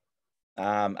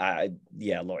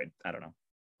 Lloyd. I don't know.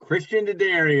 Christian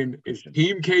Dedarian is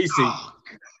Team Casey. Oh,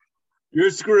 you're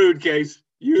screwed, Case.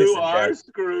 You are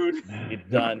screwed. You're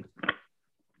done.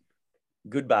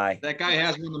 Goodbye. That guy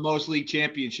has won the most league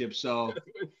championships, so.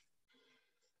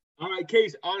 All right,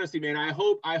 Case, honestly, man, I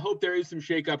hope there is some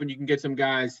shakeup and you can get some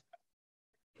guys.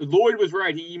 Lloyd was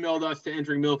right. He emailed us to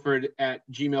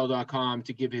enteringmilford@gmail.com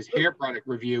to give his hair product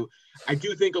review. I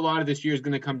do think a lot of this year is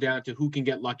going to come down to who can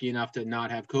get lucky enough to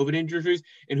not have COVID injuries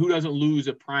and who doesn't lose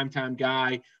a primetime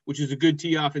guy, which is a good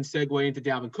tee-off and segue into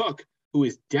Dalvin Cook, who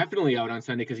is definitely out on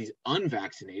Sunday because he's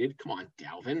unvaccinated. Come on,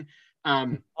 Dalvin.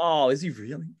 Is he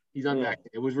really? He's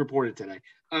unvaccinated. It was reported today.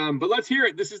 But let's hear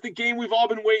it. This is the game we've all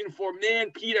been waiting for.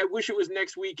 Man, Pete, I wish it was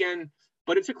next weekend,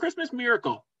 but it's a Christmas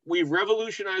miracle. We've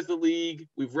revolutionized the league.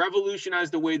 We've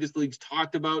revolutionized the way this league's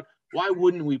talked about. Why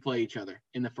wouldn't we play each other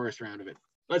in the first round of it?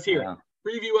 Let's hear it.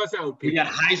 Preview us out, Pete. We got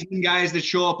Heisman guys that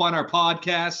show up on our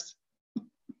podcast.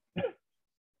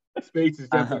 Spates is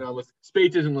definitely not listening.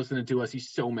 Spates isn't listening to us. He's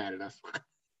so mad at us.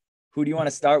 Who do you want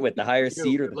to start with? The higher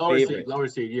seed or the favorite? Lower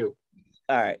seed, you.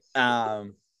 All right.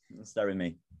 Let's start with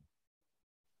me.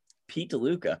 Pete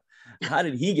DeLuca. How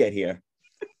did he get here?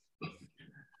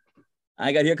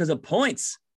 I got here because of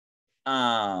points.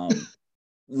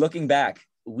 Looking back,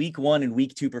 week 1 and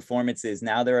week 2 performances,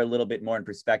 now they're a little bit more in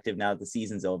perspective now that the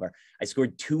season's over. I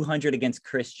scored 200 against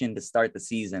Christian to start the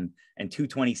season and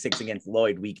 226 against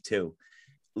Lloyd week 2.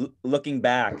 Looking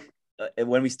back,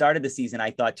 when we started the season,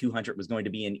 I thought 200 was going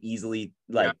to be an easily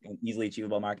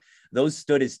achievable mark. Those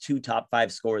stood as 2 top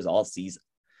 5 scores all season.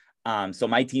 So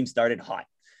my team started hot.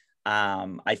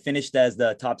 I finished as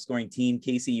the top scoring team.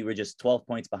 Casey, you were just 12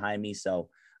 points behind me. So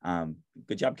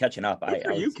good job catching up.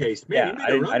 Case. Man,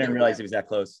 I didn't realize it was that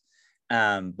close.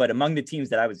 But among the teams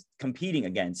that I was competing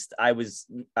against, I was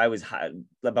high,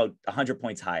 about 100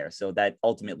 points higher. So that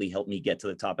ultimately helped me get to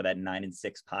the top of that 9 and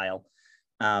 6 pile.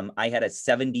 I had a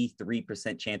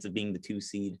 73% chance of being the 2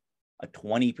 seed, a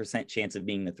 20% chance of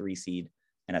being the 3 seed,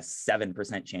 and a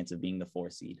 7% chance of being the 4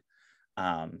 seed.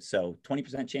 So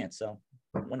 20% chance. So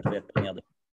 1/5 nailed it.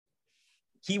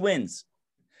 Key wins.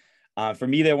 For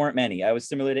me, there weren't many. I was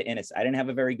similar to Ennis. I didn't have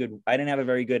a very good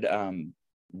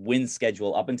win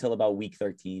schedule up until about week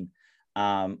 13.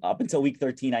 Up until week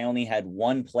 13, I only had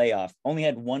one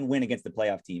win against the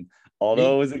playoff team,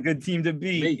 although it was a good team to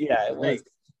beat. Yeah, it was.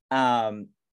 My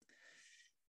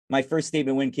first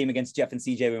statement win came against Jeff and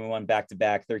CJ when we won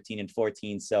back-to-back 13 and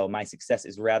 14. So my success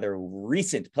is rather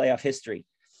recent playoff history.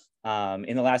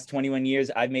 In the last 21 years,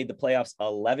 I've made the playoffs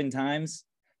 11 times.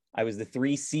 I was the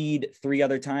 3 seed 3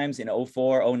 other times in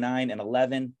 04, 09, and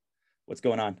 11. What's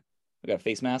going on? We got a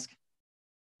face mask?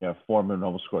 Yeah, Foreman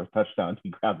almost scored a touchdown. He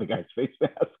grabbed the guy's face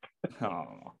mask.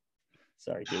 Oh,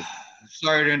 sorry, dude.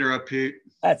 Sorry to interrupt, Pete.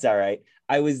 That's all right.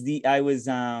 I was the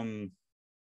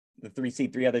 3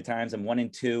 seed 3 other times. I'm 1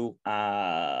 and 2.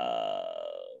 The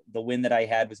win that I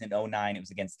had was in 09. It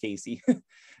was against Casey.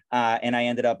 And I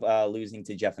ended up losing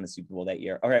to Jeff in the Super Bowl that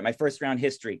year. All right, my first round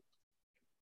history.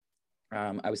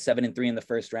 I was 7 and 3 in the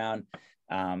first round.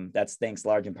 That's thanks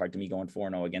large in part to me going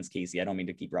 4-0 against Casey. I don't mean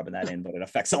to keep rubbing that in, but it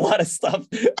affects a lot of stuff.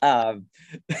 I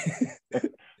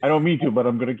don't mean to, but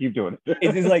I'm gonna keep doing it.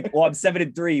 It's like, well, I'm 7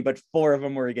 and 3, but 4 of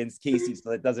them were against Casey,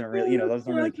 so it doesn't really, those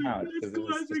don't really count because it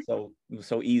was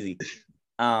so easy.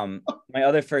 My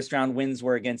other first round wins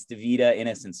were against DeVita,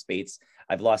 Innes, and Spates.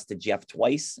 I've lost to Jeff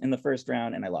twice in the first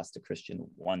round, and I lost to Christian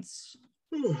once.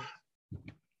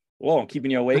 Whoa, I'm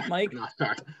keeping you awake, Mike? No,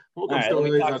 sorry. All right,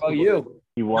 let me talk about you.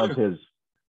 He wants his.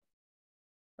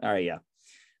 All right, yeah.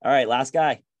 All right, last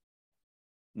guy.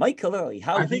 Mike Kaleli.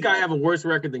 I think I have a worse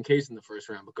record than Case in the first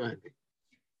round, but go ahead.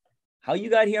 How you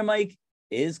got here, Mike,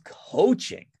 is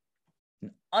coaching.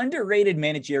 An underrated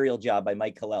managerial job by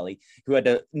Mike Kaleli, who had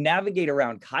to navigate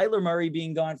around Kyler Murray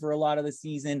being gone for a lot of the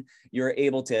season. You were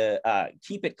able to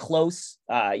keep it close.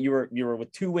 You were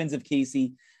with 2 wins of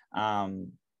Casey. That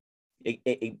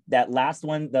last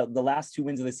one, the last 2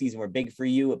 wins of the season were big for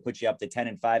you. It put you up to 10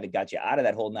 and 5. It got you out of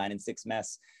that whole 9 and 6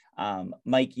 mess.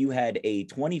 Mike, you had a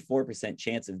 24%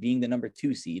 chance of being the number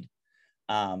 2 seed,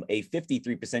 a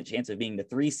 53% chance of being the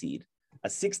 3 seed, a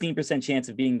 16% chance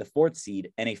of being the 4th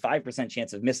seed, and a 5%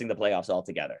 chance of missing the playoffs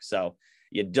altogether. So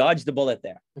you dodged the bullet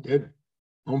there. I did.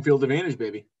 Home field advantage,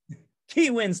 baby. Key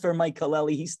wins for Mike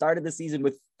Kaleli. He started the season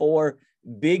with 4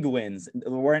 big wins.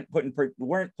 weren't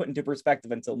put into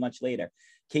perspective until much later.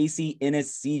 Casey,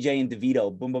 Innes, CJ, and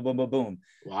DeVito. Boom, boom, boom, boom, boom.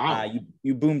 Wow.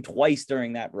 You boomed twice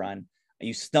during that run.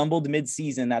 You stumbled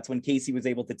mid-season. That's when Casey was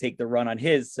able to take the run on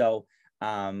his. So,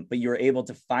 but you were able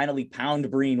to finally pound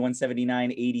Breen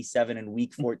 179-87 in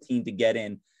week 14 to get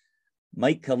in.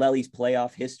 Mike Kaleli's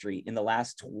playoff history in the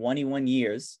last 21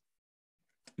 years.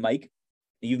 Mike,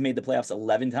 you've made the playoffs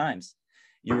 11 times.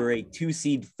 You were a 2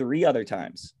 seed 3 other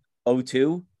times.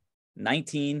 02,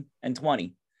 19, and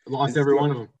 20. Lost every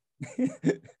one of them.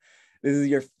 This is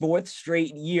your 4th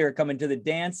straight year coming to the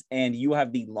dance, and you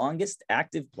have the longest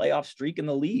active playoff streak in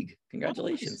the league.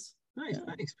 Congratulations. Nice.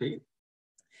 Thanks, Pete.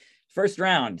 First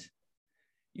round,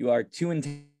 you are 2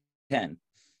 and 10.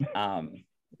 No,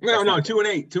 2 and 8. 2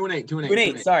 and 8. 2 and 8. 2 and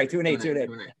 8. Sorry, 2 and 8. 2 and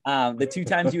 8. The 2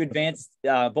 times you advanced,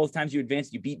 both times you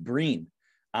advanced, you beat Breen.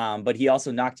 But he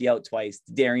also knocked you out twice.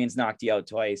 Darian's knocked you out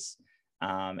twice.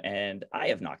 And I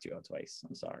have knocked you out twice.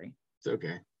 I'm sorry. It's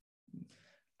okay.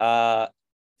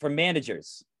 For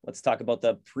managers, let's talk about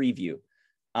the preview.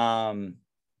 I'm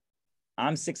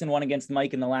 6-1 against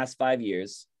Mike in the last 5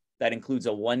 years. That includes a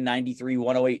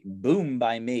 193-108 boom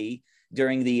by me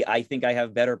during the I think I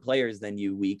have better players than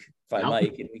you week by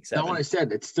Mike in week 7. Not what I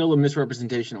said. It's still a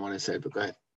misrepresentation of what I said, but go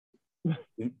ahead.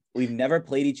 We've never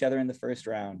played each other in the first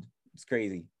round. It's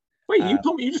crazy. Wait, you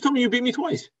just told me you beat me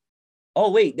twice. Oh,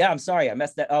 wait. Yeah, I'm sorry. I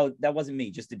messed that. Oh, that wasn't me,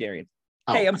 just to Darian.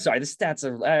 Oh. Hey, I'm sorry. The stats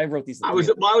are, I wrote these. I was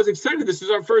excited. This was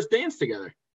our first dance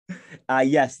together.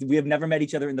 Yes, we have never met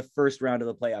each other in the first round of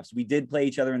the playoffs. We did play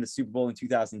each other in the Super Bowl in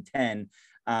 2010.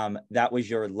 That was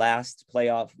your last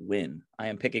playoff win. I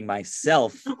am picking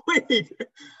myself. Wait,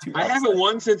 I haven't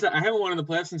won in the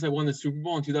playoffs since I won the Super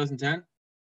Bowl in 2010.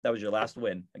 That was your last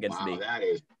win against me. That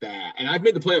is bad. And I've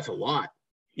made the playoffs a lot.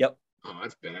 Yep. Oh,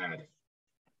 that's bad.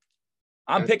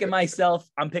 I'm picking myself.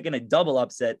 I'm picking a double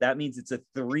upset. That means it's a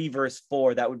 3 versus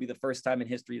 4. That would be the first time in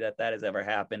history that has ever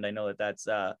happened. I know that that's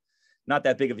not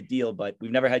that big of a deal, but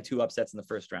we've never had 2 upsets in the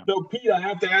first round. So, Pete, I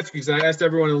have to ask you, because I asked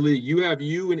everyone in the league,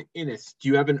 you and Innes. Do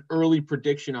you have an early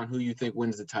prediction on who you think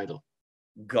wins the title?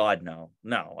 God, no.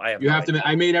 I have. You have to.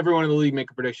 I made everyone in the league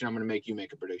make a prediction. I'm going to make you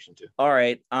make a prediction too. All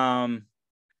right.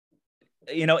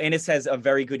 Innes has a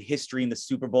very good history in the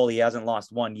Super Bowl. He hasn't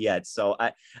lost one yet. So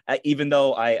I even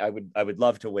though I would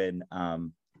love to win,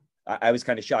 I was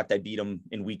kind of shocked I beat him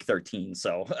in week 13.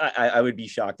 So I would be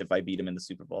shocked if I beat him in the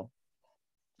Super Bowl.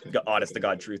 Okay. Honest to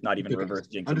God truth, not even reverse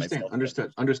jinxing myself.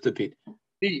 Understood, Pete.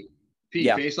 Pete,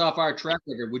 yeah. Based off our track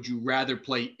record, would you rather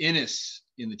play Innes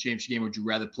in the championship game or would you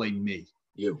rather play me?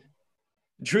 You.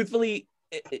 Truthfully,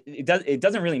 it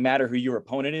doesn't really matter who your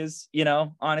opponent is,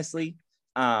 honestly.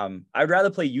 I'd rather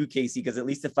play you, Casey, because at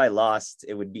least if I lost,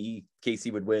 it would be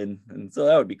Casey would win, and so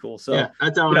that would be cool. So yeah,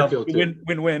 that's how I feel too.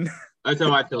 Win. That's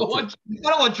how I feel too. I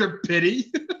don't want your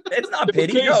pity. It's not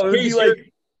pity. Case, No, it would be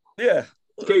like, yeah.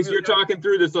 Case, you're talking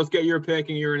through this. Let's get your pick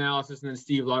and your analysis, and then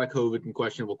Steve, a lot of COVID and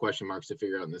questionable question marks to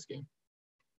figure out in this game.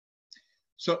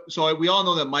 So we all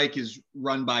know that Mike is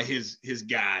run by his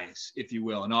guys, if you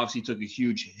will, and obviously took a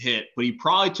huge hit, but he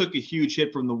probably took a huge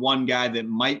hit from the one guy that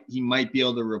he might be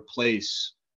able to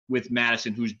replace with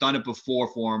Madison, who's done it before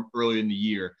for him earlier in the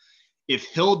year. If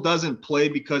Hill doesn't play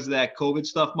because of that COVID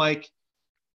stuff, Mike,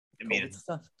 I mean, it's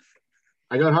stuff.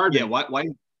 I got hard. Yeah, why?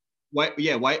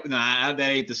 Yeah, why? Nah, that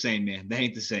ain't the same, man. That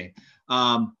ain't the same.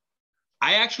 I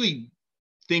actually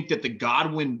think that the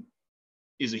Godwin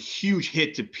is a huge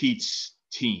hit to Pete's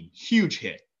team. Huge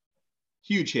hit.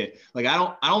 Like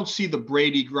I don't see the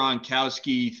Brady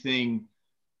Gronkowski thing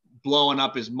blowing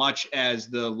up as much as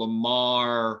the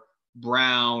Lamar,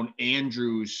 Brown,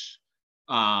 Andrews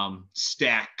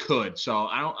stack could. So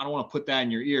I don't want to put that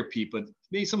in your ear, Pete, but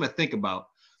maybe something to think about.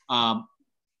 I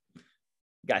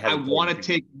want to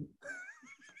take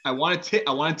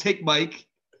Mike,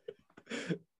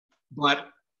 but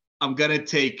I'm gonna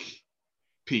take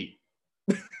Pete.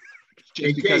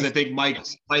 Just because I think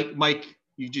Mike,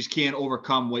 you just can't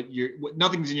overcome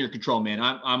nothing's in your control, man.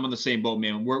 I'm on the same boat,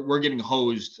 man. We're getting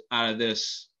hosed out of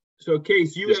this. So,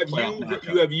 Case, you have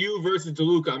you versus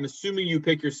DeLuca. I'm assuming you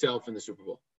pick yourself in the Super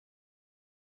Bowl.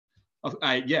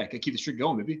 I can keep the streak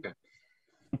going, maybe. Okay.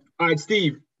 All right,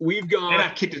 Steve, we've got. And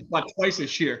I kicked his butt twice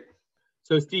this year.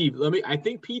 So, Steve, I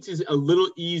think Pete's is a little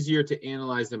easier to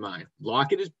analyze than mine.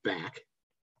 Lockett is back.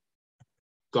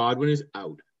 Godwin is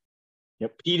out.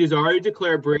 Yep. Pete has already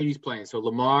declared Brady's playing, so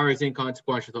Lamar is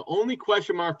inconsequential. The only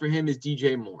question mark for him is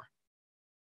DJ Moore.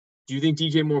 Do you think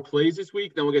DJ Moore plays this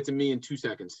week? Then we'll get to me in 2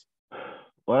 seconds.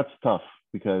 Well, that's tough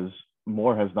because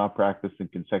Moore has not practiced in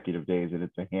consecutive days, and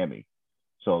it's a hammy.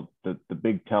 So the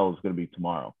big tell is going to be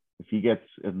tomorrow. If he gets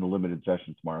in the limited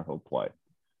session tomorrow, he'll play.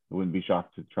 I wouldn't be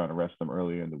shocked to try to rest him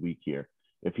earlier in the week here.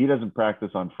 If he doesn't practice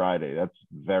on Friday, that's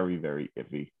very, very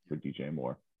iffy for DJ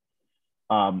Moore.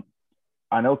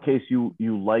 I know, Case, you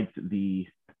liked the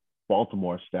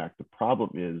Baltimore stack. The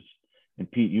problem is, and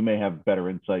Pete, you may have better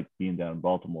insight being down in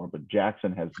Baltimore, but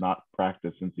Jackson has not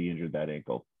practiced since he injured that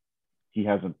ankle. He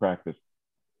hasn't practiced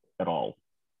at all.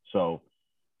 So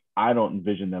I don't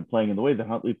envision them playing in the way that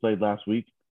Huntley played last week.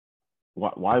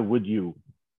 Why would you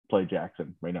play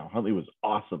Jackson right now? Huntley was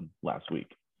awesome last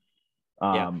week.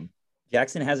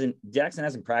 Jackson hasn't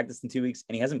practiced in 2 weeks,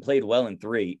 and he hasn't played well in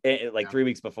 3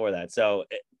 weeks before that. So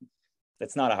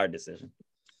that's not a hard decision.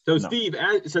 So, no. Steve,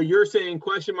 so you're saying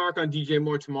question mark on DJ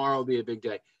Moore tomorrow will be a big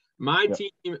day. My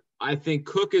team, I think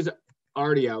Cook is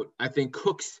already out. I think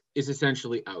Cooks is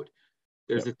essentially out.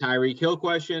 There's the Tyreek Hill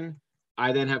question.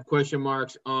 I then have question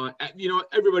marks on,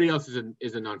 everybody else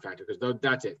is a non-factor because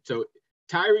that's it. So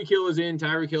Tyreek Hill is in,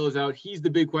 Tyreek Hill is out. He's the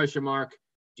big question mark.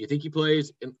 Do you think he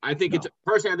plays? And I think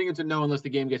personally, I think it's a no unless the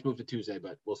game gets moved to Tuesday,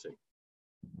 but we'll see.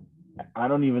 I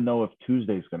don't even know if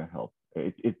Tuesday's going to help.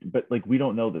 But we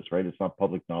don't know this, right? It's not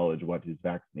public knowledge what his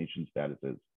vaccination status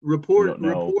is. The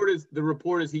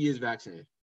report is he is vaccinated.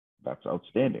 That's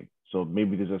outstanding. So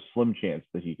maybe there's a slim chance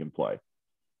that he can play.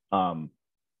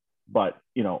 But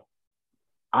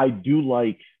I do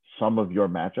like some of your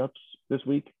matchups this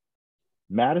week.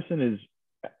 Madison is,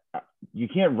 you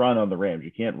can't run on the Rams.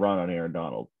 You can't run on Aaron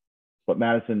Donald, but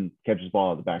Madison catches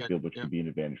ball out of the backfield, which could be an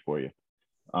advantage for you.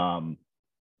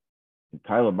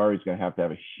 Kyler Murray's going to have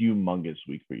a humongous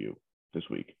week for you this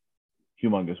week.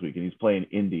 Humongous week. And he's playing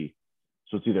Indy.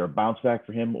 So it's either a bounce back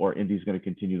for him or Indy's going to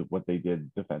continue what they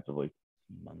did defensively.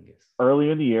 Humongous.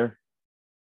 Earlier in the year,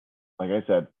 like I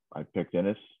said, I picked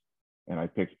Ennis and I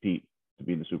picked Pete to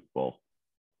be in the Super Bowl.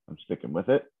 I'm sticking with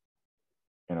it.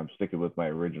 And I'm sticking with my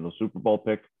original Super Bowl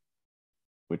pick,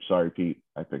 which, sorry, Pete,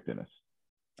 I picked Ennis.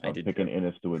 I'm picking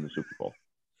Ennis to win the Super Bowl.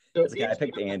 So I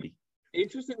picked Andy.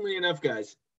 Interestingly enough,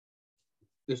 guys,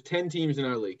 there's 10 teams in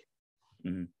our league.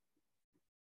 Mm-hmm.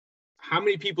 How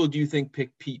many people do you think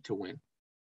picked Pete to win?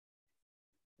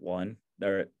 1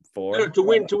 or 4? No, to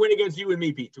win against you and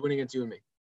me, Pete. To win against you and me.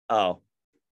 Oh.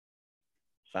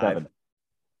 5. 7.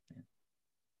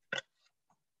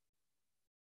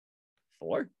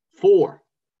 4? 4.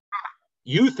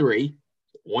 You 3.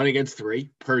 1 against 3,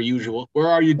 per usual. Where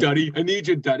are you, Duddy? I need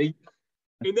you, Duddy.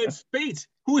 And then Spates,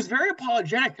 who is very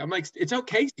apologetic. I'm like, it's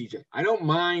okay, CJ. I don't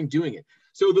mind doing it.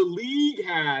 So the league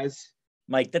has...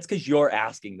 Mike, that's because you're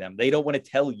asking them. They don't want to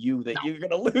tell you that you're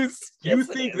going to lose. You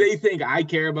think they think I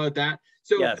care about that?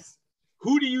 So yes.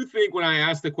 Who do you think, when I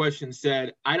asked the question,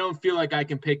 said, I don't feel like I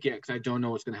can pick it because I don't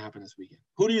know what's going to happen this weekend?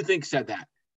 Who do you think said that?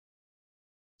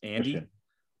 Andy? Christian.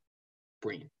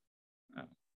 Breen.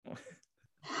 Oh.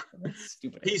 That's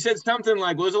stupid. He said something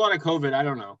like, well, there's a lot of COVID. I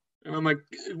don't know. And I'm like,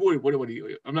 what do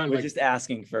you, I'm not We're like, just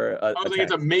asking for I was like,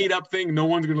 it's a made up thing. No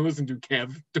one's going to listen to,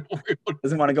 Kev. Don't worry about it.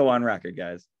 Doesn't want to go on record,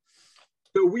 guys.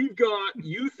 So we've got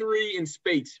you three and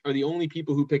Spates are the only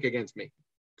people who pick against me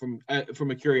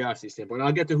from a curiosity standpoint.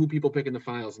 I'll get to who people pick in the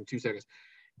finals in 2 seconds.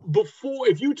 Before,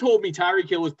 if you told me Tyreek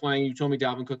Hill was playing, you told me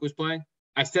Dalvin Cook was playing,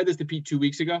 I said this to Pete 2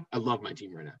 weeks ago. I love my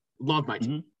team right now. Love my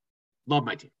team. Love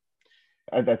my team.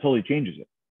 That totally changes it.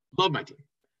 Love my team.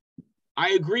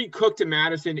 I agree Cook to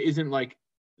Madison isn't like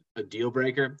a deal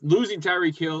breaker. Losing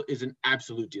Tyreek Hill is an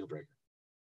absolute deal breaker.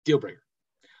 Deal breaker.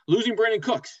 Losing Brandon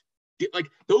Cooks. Like,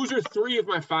 those are 3 of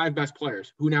my 5 best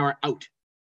players who now are out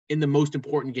in the most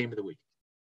important game of the week.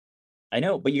 I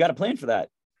know, but you got a plan for that.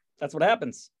 That's what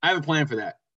happens. I have a plan for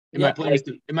that. And Yeah,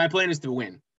 my plan is to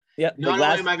win. Yeah. Not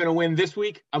only am I going to win this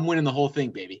week, I'm winning the whole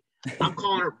thing, baby. I'm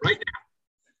calling it right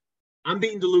now. I'm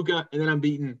beating DeLuca, and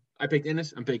then I picked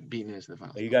Ennis. I'm beating Ennis in the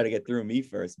finals. You got to get through me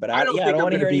first. But I don't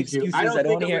want to hear any beat you. excuses. I don't think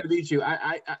I'm want to going hear. to beat you.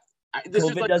 This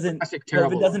is COVID like doesn't. classic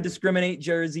terrible. COVID doesn't discriminate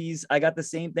jerseys. I got the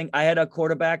same thing. I had a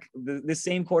quarterback. The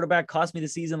same quarterback cost me the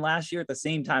season last year. At the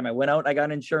same time, I went out. I got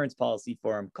an insurance policy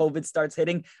for him. COVID starts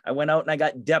hitting. I went out and I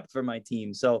got depth for my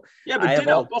team. So yeah,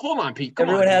 but hold on, Pete.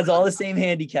 Everyone has all the same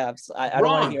handicaps. I don't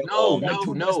want to hear.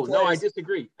 No. I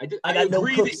disagree. I got no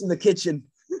cooks in the kitchen.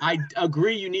 I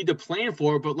agree you need to plan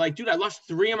for it, but like, dude, I lost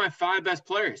 3 of my 5 best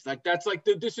players. Like, that's like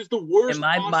this is the worst.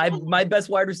 And my best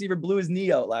wide receiver blew his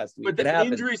knee out last week. But the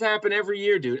injuries happen every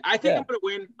year, dude. I think I'm gonna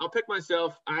win. I'll pick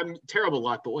myself. I'm terrible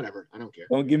luck, but whatever. I don't care.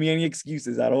 Don't give me any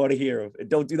excuses. I don't want to hear them.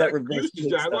 Don't do that reverse.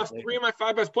 I lost 3 of my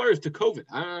 5 best players to COVID.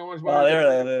 I don't want to.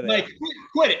 Oh, like,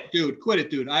 quit it,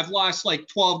 dude. I've lost like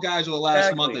 12 guys over the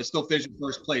last month that still finished in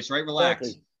first place. Right, relax.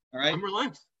 Exactly. All right, I'm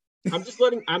relaxed. I'm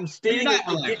stating.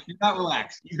 You're not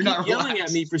relaxed. You're not yelling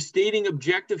at me for stating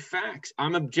objective facts.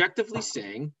 I'm objectively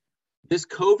saying this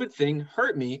COVID thing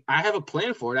hurt me. I have a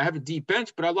plan for it. I have a deep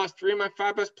bench, but I lost 3 of my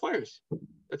 5 best players.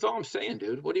 That's all I'm saying,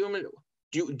 dude. What do you want me to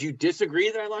do? Do you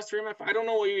disagree that I lost 3 of my 5? I don't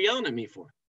know what you're yelling at me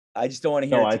for. I just don't want to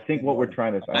hear. No, I think what we're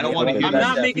trying to say. I don't want to hear. I'm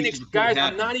not making guys.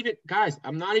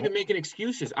 I'm not even making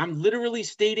excuses. I'm literally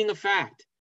stating a fact.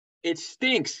 It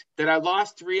stinks that I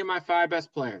lost 3 of my 5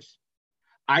 best players.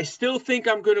 I still think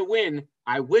I'm going to win.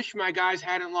 I wish my guys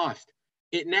hadn't lost.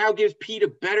 It now gives Pete a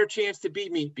better chance to beat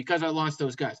me because I lost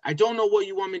those guys. I don't know what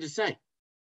you want me to say.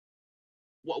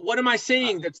 What am I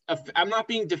saying? I'm not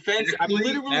being defensive. I'm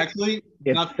literally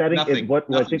it's setting. I think what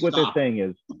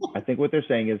they're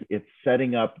saying is it's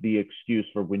setting up the excuse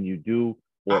for when you do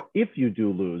or if you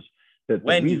do lose. That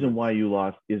the reason why you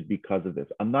lost is because of this.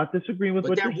 I'm not disagreeing with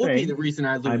what you're saying. That would be the reason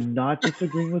I lose. I'm not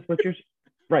disagreeing with what you're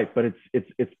right, but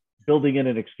it's building in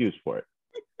an excuse for it.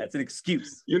 That's an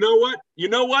excuse. You know what?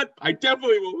 I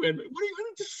definitely will win. What are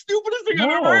you? The stupidest thing I've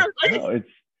ever heard. No,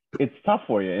 it's tough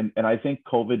for you, and I think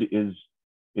COVID is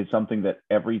something that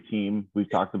every team. We've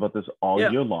talked about this all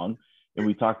year long, and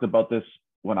we talked about this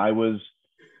when I was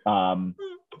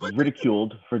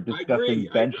ridiculed for discussing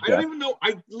bench depth. I don't even know.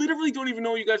 I literally don't even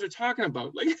know what you guys are talking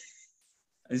about. Like,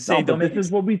 this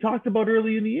is what we talked about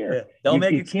early in the year. Yeah.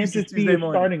 You can't just be your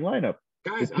starting lineup.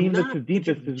 Guys, the team that's the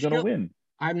deepest is going to win.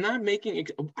 I'm not making.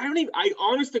 I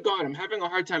honest to God, I'm having a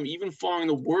hard time even following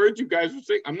the words you guys are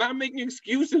saying. I'm not making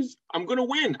excuses. I'm going to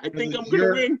win. I think I'm going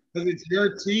to win. Because it's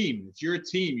your team. It's your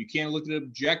team. You can't look at it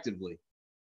objectively.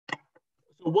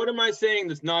 So what am I saying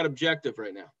that's not objective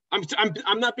right now?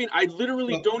 I'm not being. I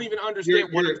literally don't even understand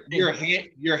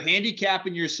you're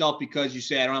handicapping yourself because you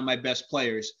say I don't have my best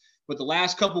players. But the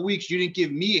last couple of weeks, you didn't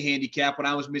give me a handicap when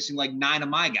I was missing like 9 of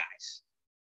my guys.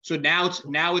 So now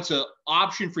it's an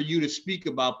option for you to speak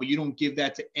about, but you don't give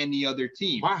that to any other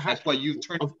team. That's why you've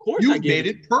turned. Of course, you've made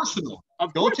it personal.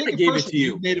 Of course, I gave it to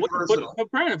you. Made it personal. But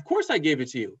Brian, of course, I gave it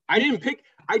to you. I didn't pick.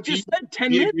 I just said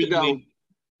 10 minutes ago.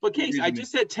 But Case, I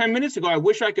just said 10 minutes ago. I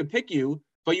wish I could pick you,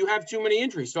 but you have too many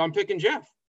injuries, so I'm picking Jeff.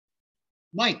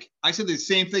 Mike, I said the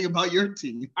same thing about your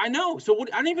team. I know. So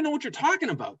I don't even know what you're talking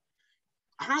about.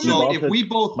 If we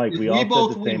both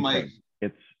win, Mike,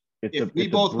 if we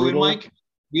both win, Mike.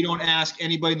 We don't ask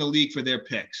anybody in the league for their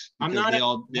picks. They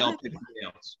all pick somebody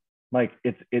else. Mike,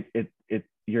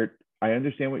 I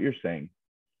understand what you're saying,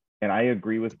 and I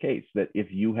agree with Case that if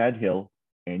you had Hill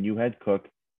and you had Cook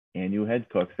and you had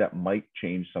Cooks, that might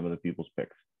change some of the people's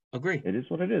picks. Agree. It is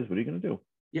what it is. What are you going to do?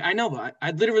 Yeah, I know, but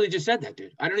I literally just said that,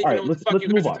 dude. I don't even know what the fuck you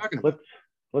guys are talking about.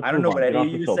 I don't know what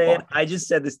you're saying. I just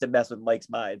said this to mess with Mike's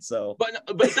mind. So, but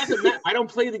it doesn't matter. I don't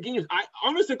play the games. I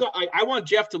honestly, I want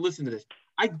Jeff to listen to this.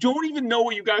 I don't even know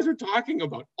what you guys are talking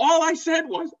about. All I said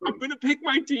was I'm going to pick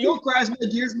my team. You know what grinds my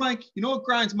gears, Mike? You know what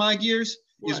grinds my gears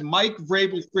is Mike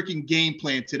Vrabel's freaking game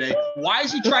plan today. Why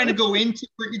is he trying to go into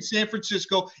freaking San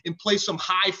Francisco and play some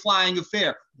high-flying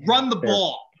affair? Run the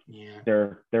ball. Yeah.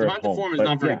 They're at home. Form is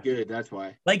not very good. That's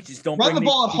why. Like, just don't run bring the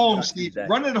ball at home, Steve.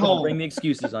 Run it at home. Bring the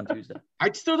excuses on Tuesday.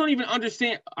 I still don't even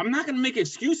understand. I'm not going to make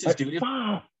excuses, dude.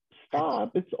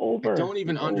 Stop. It's over. I don't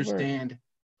even understand.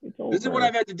 It's over. This is what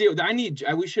I've had to deal with.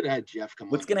 We should have had Jeff come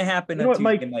on. What's going to happen? You know what,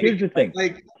 Mike? Here's the thing.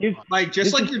 Mike,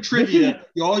 just like your trivia,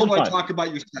 you always want to talk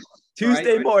about yourself.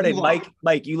 Tuesday morning,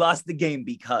 Mike, you lost the game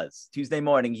because. Tuesday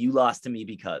morning, you lost to me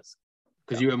because.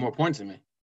 Because you have more points than me.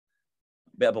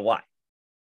 Yeah, but why?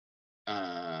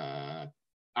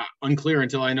 Unclear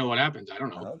until I know what happens. I don't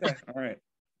know. Okay, all right.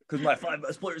 Because my 5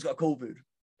 best players got COVID.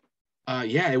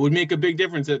 Yeah, it would make a big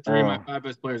difference that 3 of my 5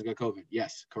 best players got COVID.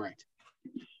 Yes, correct.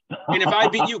 And if I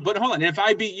beat you, but hold on, if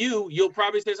I beat you, you'll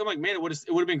probably say something like, "Man, it would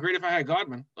have been great if I had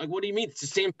Godwin." Like, what do you mean? It's the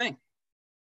same thing.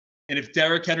 And if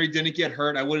Derrick Henry didn't get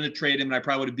hurt, I wouldn't have traded him, and I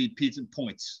probably would have beat Pete in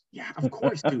points. Yeah, of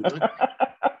course, dude.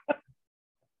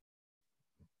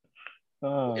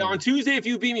 On Tuesday, if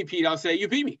you beat me, Pete, I'll say you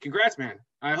beat me. Congrats, man.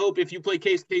 I hope if you play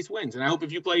Case wins, and I hope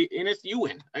if you play Ennis, you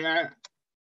win.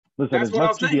 Listen, as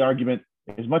much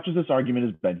as this argument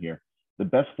has been here, the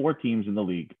best 4 teams in the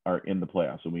league are in the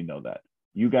playoffs, and we know that.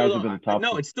 You guys have been the top.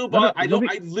 No, it's still. I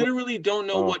literally don't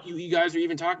know what you guys are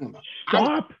even talking about.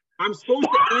 Stop. I'm supposed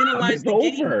to analyze the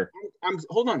game.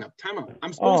 Hold on now. Time out.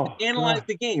 I'm supposed to analyze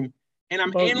the game, and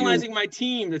I'm analyzing my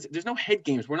team. There's no head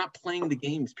games. We're not playing the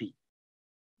games, Pete.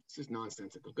 This is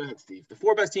nonsensical. Go ahead, Steve. The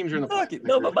 4 best teams are in the playoffs.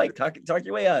 No, but Mike, talk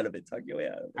your way out of it.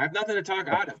 I have nothing to talk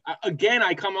out of. Again,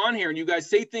 I come on here and you guys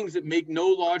say things that make no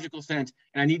logical sense,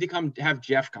 and I need to have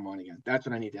Jeff come on again. That's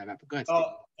what I need to have happen. Go ahead, Steve.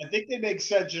 I think they make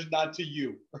sense, just not to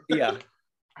you. Yeah.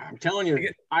 I'm telling you.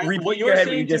 What you're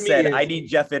saying you just said, I need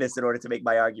Jeff Ennis in order to make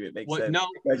my argument make sense. No,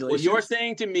 what you're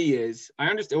saying to me is, I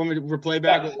understand. Want me to replay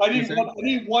back? I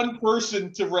need one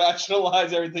person to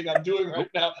rationalize everything I'm doing right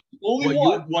now. Only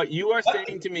one. What you are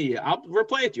saying to me, I'll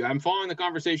replay it to you. I'm following the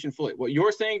conversation fully. What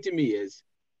you're saying to me is,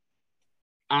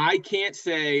 I can't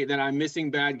say that I'm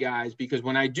missing bad guys because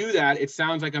when I do that, it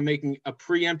sounds like I'm making a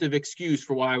preemptive excuse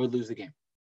for why I would lose the game.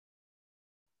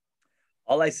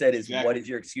 All I said is, what is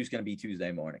your excuse going to be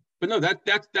Tuesday morning? But no,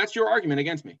 that's your argument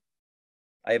against me.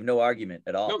 I have no argument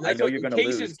at all. No, I know you're going to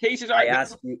lose. I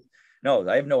asked you. No,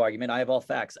 I have no argument. I have all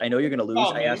facts. I know you're going to lose.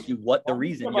 I asked you what the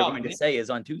reason you're going to say is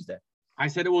on Tuesday. I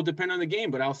said it will depend on the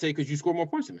game, but I'll say because you score more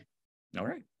points than me. All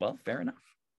right. Well, fair enough.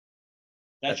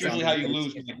 That's usually how you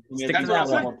lose. Stick to that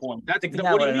one. That's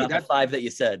what do you mean? That's 5 that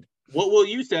you said. What will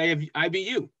you say if I beat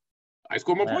you? I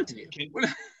score more points than you.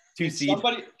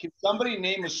 Can somebody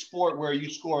name a sport where you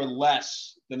score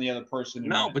less than the other person?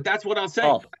 No, but that's what I'll say.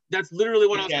 Golf. That's literally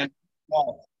what I'll say.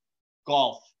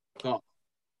 Golf.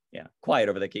 Yeah, quiet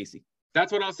over there, Casey.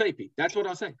 That's what I'll say, Pete. That's what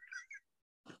I'll say.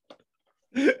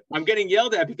 I'm getting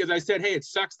yelled at because I said, hey, it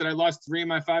sucks that I lost 3 of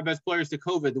my 5 best players to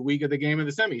COVID the week of the game of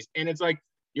the semis. And it's like,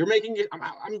 you're making it.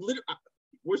 I'm literally.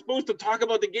 We're supposed to talk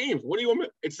about the games. What do you want me?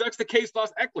 It sucks the Case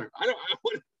lost Eckler.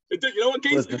 You know what,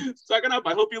 Case? Suck it up.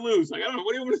 I hope you lose. Like, I don't know.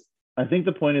 What do you want to? I think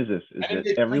the point is this: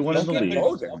 that everyone in the league,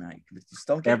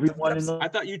 everyone in the. I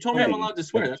thought you told me I'm allowed to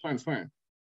swear. That's why I'm swearing.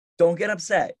 Don't get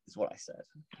upset. Is what I said.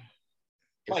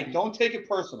 Mike, don't take it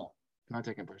personal. Not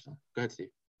taking it personal. Go ahead, Steve.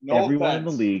 Everyone in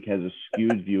the league has a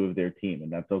skewed view of their team,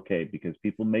 and that's okay because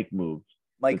people make moves.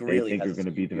 Mike that really they think are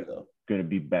going to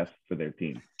be best for their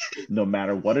team, no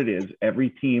matter what it is. Every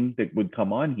team that would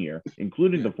come on here,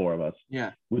 including the 4 of us,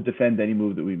 would defend any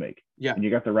move that we make. Yeah, and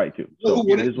you got the right to. So who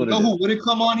wouldn't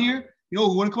come on here? You know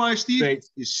who wouldn't come on here, Steve?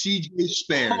 Is CJ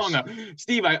Spares. Hold on now,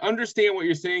 Steve. I understand what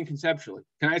you're saying conceptually.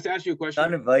 Can I just ask you a question?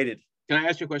 Uninvited. Can I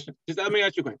ask you a question? Just let me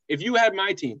ask you a question. If you had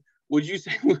my team, would you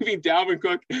say moving Dalvin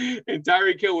Cook and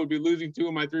Tyreek Hill would be losing 2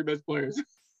 of my 3 best players?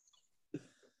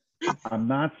 I'm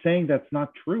not saying that's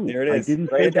not true. There it is. I didn't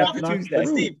say that's not true.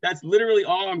 Steve, that's literally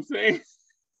all I'm saying.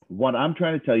 What I'm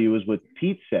trying to tell you is what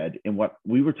Pete said and what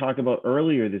we were talking about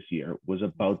earlier this year was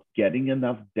about getting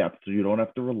enough depth so you don't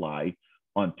have to rely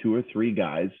on 2 or 3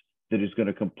 guys that is going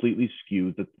to completely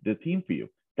skew the team for you.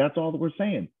 That's all that we're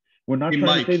saying. We're not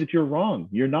trying to say that you're wrong.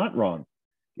 You're not wrong.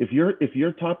 If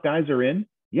your top guys are in,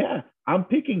 yeah, I'm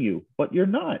picking you, but you're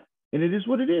not. And it is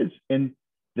what it is. And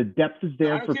the depth is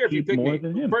there for Pete more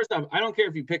than him. First off, I don't care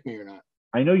if you pick me or not.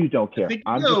 I know you don't care.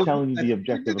 I'm just telling you the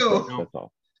objective approach. That's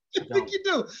all. I think you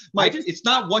do. Mike, it's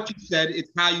not what you said, it's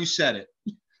how you said it.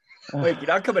 Wait, you're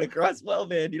not coming across well,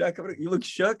 man. You look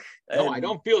shook. No, I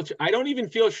don't even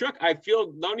feel shook.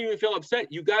 Don't even feel upset.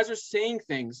 You guys are saying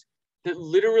things that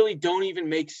literally don't even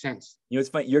make sense. You know, it's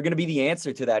funny. You're going to be the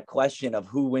answer to that question of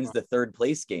who wins the 3rd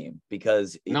place game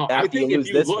because after you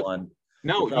lose this one.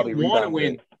 No, you want to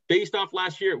win. based off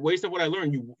last year, based off what I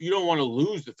learned, you don't want to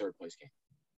lose the third place game.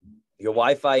 Your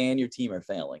Wi-Fi and your team are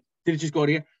failing. Did it just go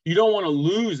again? You don't want to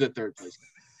lose the third place game.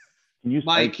 Can you?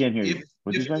 Mike, I can't hear you.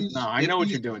 What did you say? No, I know what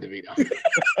you're doing, DeVito.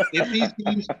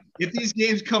 if these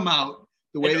games come out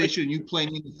the way they should, and you play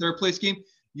in the third place game,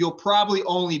 you'll probably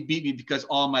only beat me because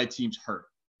all my teams hurt.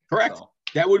 Correct. So.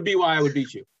 That would be why I would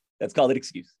beat you. That's called an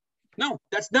excuse. No,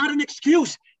 that's not an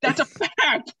excuse. That's a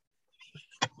fact.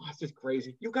 Oh, this is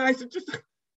crazy. You guys are just.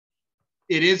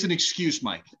 It is an excuse,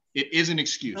 Mike. It is an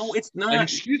excuse. No, it's not. An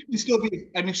excuse can still be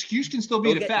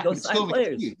a fact. It's still an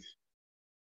excuse.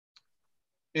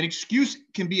 An excuse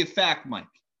can be a fact, Mike.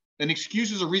 An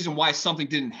excuse is a reason why something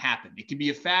didn't happen. It can be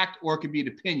a fact or it can be an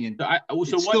opinion.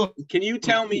 So what? Can you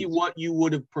tell me what you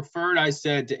would have preferred I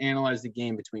said to analyze the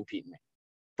game between Pete and me?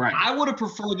 Brian. I would have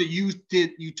preferred that you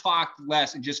talked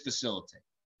less and just facilitate.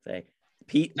 Say,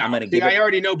 Pete, No, I'm going to give I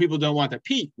already know people don't want that.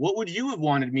 Pete, what would you have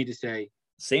wanted me to say?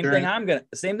 Same thing I'm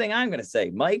gonna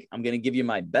say. Mike, I'm gonna give you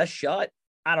my best shot.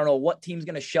 I don't know what team's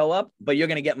gonna show up, but you're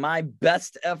gonna get my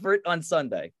best effort on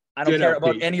Sunday. I don't care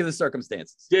about any of the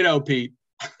circumstances. Ditto, Pete.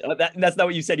 That's not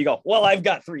what you said. You go, well, I've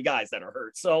got 3 guys that are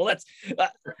hurt, so let's.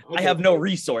 I have no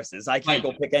resources. I can't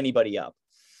go pick anybody up.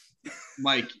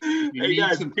 Mike, hey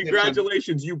guys,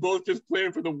 congratulations! You both just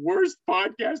planned for the worst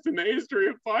podcast in the history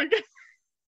of podcasts.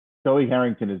 Joey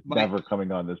Harrington is never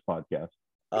coming on this podcast.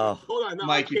 Oh, hold on, no,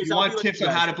 Mike. If you want tips on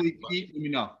how to beat Pete, let me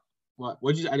know. What?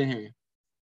 What'd you? I didn't hear you.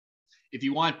 If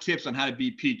you want tips on how to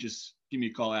beat Pete, just give me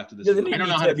a call after this. I don't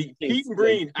know how to beat Pete and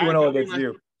Breen.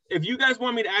 If you guys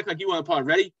want me to act like you want to pod,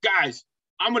 ready, guys?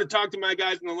 I'm going to talk to my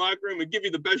guys in the locker room and give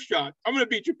you the best shot. I'm going to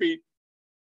beat you, Pete.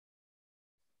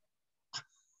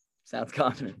 Sounds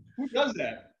confident. Who does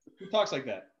that? Who talks like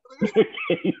that?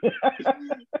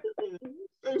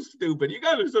 So stupid. You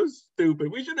guys are so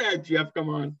stupid. We should have had Jeff come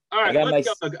on. All right, let's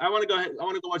go. I want to go ahead. I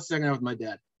want to go watch the second half with my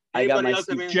dad. Anybody else?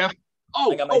 Jeff.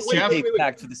 I got my Jeff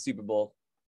back to the Super Bowl.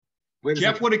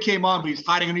 Jeff would have came on, but he's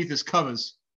hiding underneath his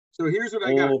covers. So here's what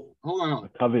I got. Hold on.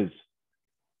 Covers.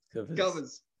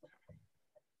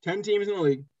 10 teams in the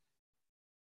league.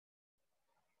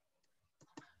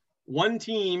 One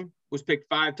team was picked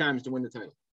 5 times to win the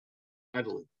title. I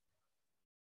believe.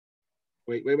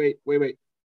 Wait.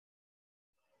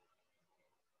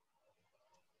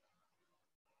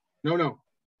 No.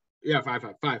 Yeah, five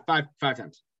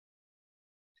times.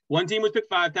 One team was picked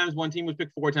 5 times. One team was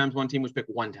picked 4 times. One team was picked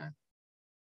 1 time.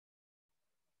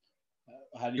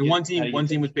 One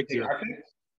team was picked 0. Did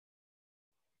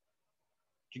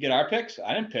you get our picks?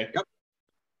 I didn't pick. Yep.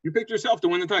 You picked yourself to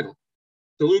win the title.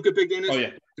 DeLuca picked Ennis. Oh, yeah.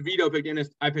 DeVito picked Ennis.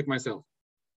 I picked myself.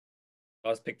 I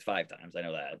was picked 5 times. I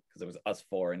know that because it was us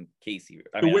 4 and Casey.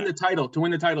 To win the title. I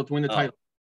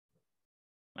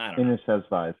don't know. Ennis has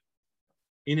 5.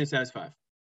 Ennis has 5.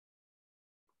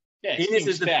 Yeah, Ennis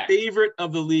is the favorite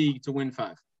of the league to win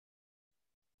 5.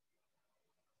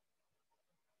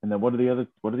 And then what are the other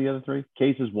 3?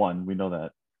 Case is 1. We know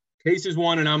that. Case is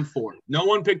 1 and I'm 4. No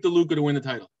one picked DeLuca to win the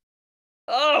title.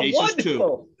 Oh, Case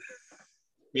wonderful.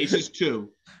 Case is 2.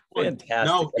 Fantastic.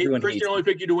 No, Christian only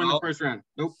picked you to win the first round.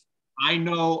 Nope. I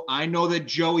know that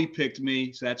Joey picked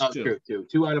me, so that's 2. True.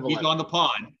 2 out of 11. He's on the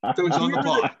pod. So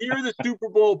here are the Super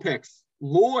Bowl picks.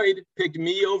 Lloyd picked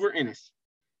me over Ennis.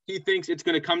 He thinks it's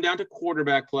going to come down to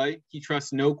quarterback play. He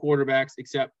trusts no quarterbacks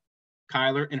except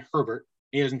Kyler and Herbert.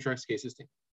 He doesn't trust Case's team.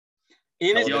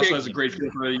 Ennis he also has a great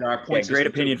feel for points. Great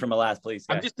opinion from a last place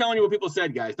guy. I'm just telling you what people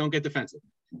said, guys. Don't get defensive.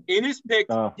 Ennis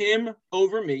picked him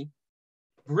over me.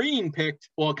 Breen picked,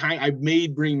 I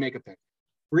made Breen make a pick.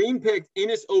 Breen picked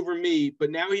Ennis over me,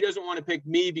 but now he doesn't want to pick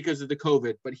me because of the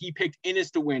COVID, but he picked Ennis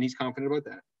to win. He's confident about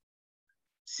that.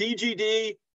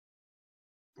 CGD,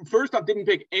 first off, didn't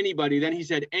pick anybody. Then he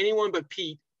said anyone but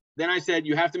Pete. Then I said,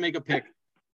 you have to make a pick.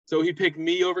 So he picked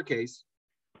me over Case.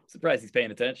 Surprised he's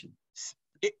paying attention.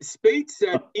 Spate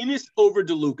said Ennis over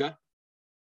DeLuca.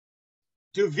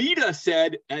 DeVita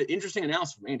said, interesting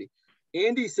analysis from Andy.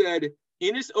 Andy said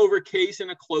Ennis over Case in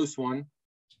a close one.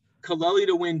 Kaleli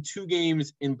to win 2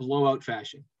 games in blowout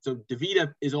fashion. So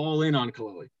DeVita is all in on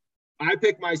Kaleli. I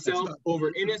picked myself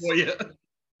over Ennis.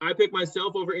 I picked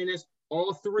myself over Ennis.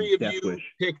 All 3 of you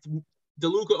picked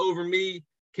DeLuca over me.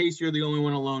 Case, you're the only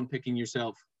one alone picking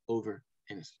yourself over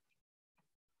Ennis.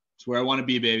 It's where I want to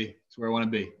be, baby. It's where I want to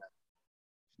be.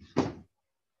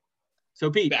 So,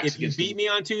 Pete, if you beat me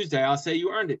on Tuesday, I'll say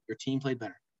you earned it. Your team played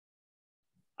better.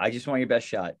 I just want your best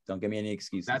shot. Don't give me any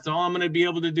excuses. That's all I'm going to be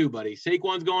able to do, buddy.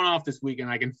 Saquon's going off this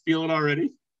weekend. I can feel it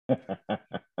already. All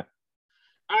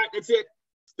right, that's it.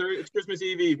 It's Christmas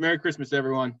Eve. Merry Christmas,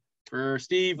 everyone. For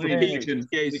Steve, for Pete,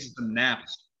 some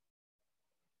naps.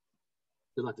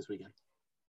 Good luck this weekend.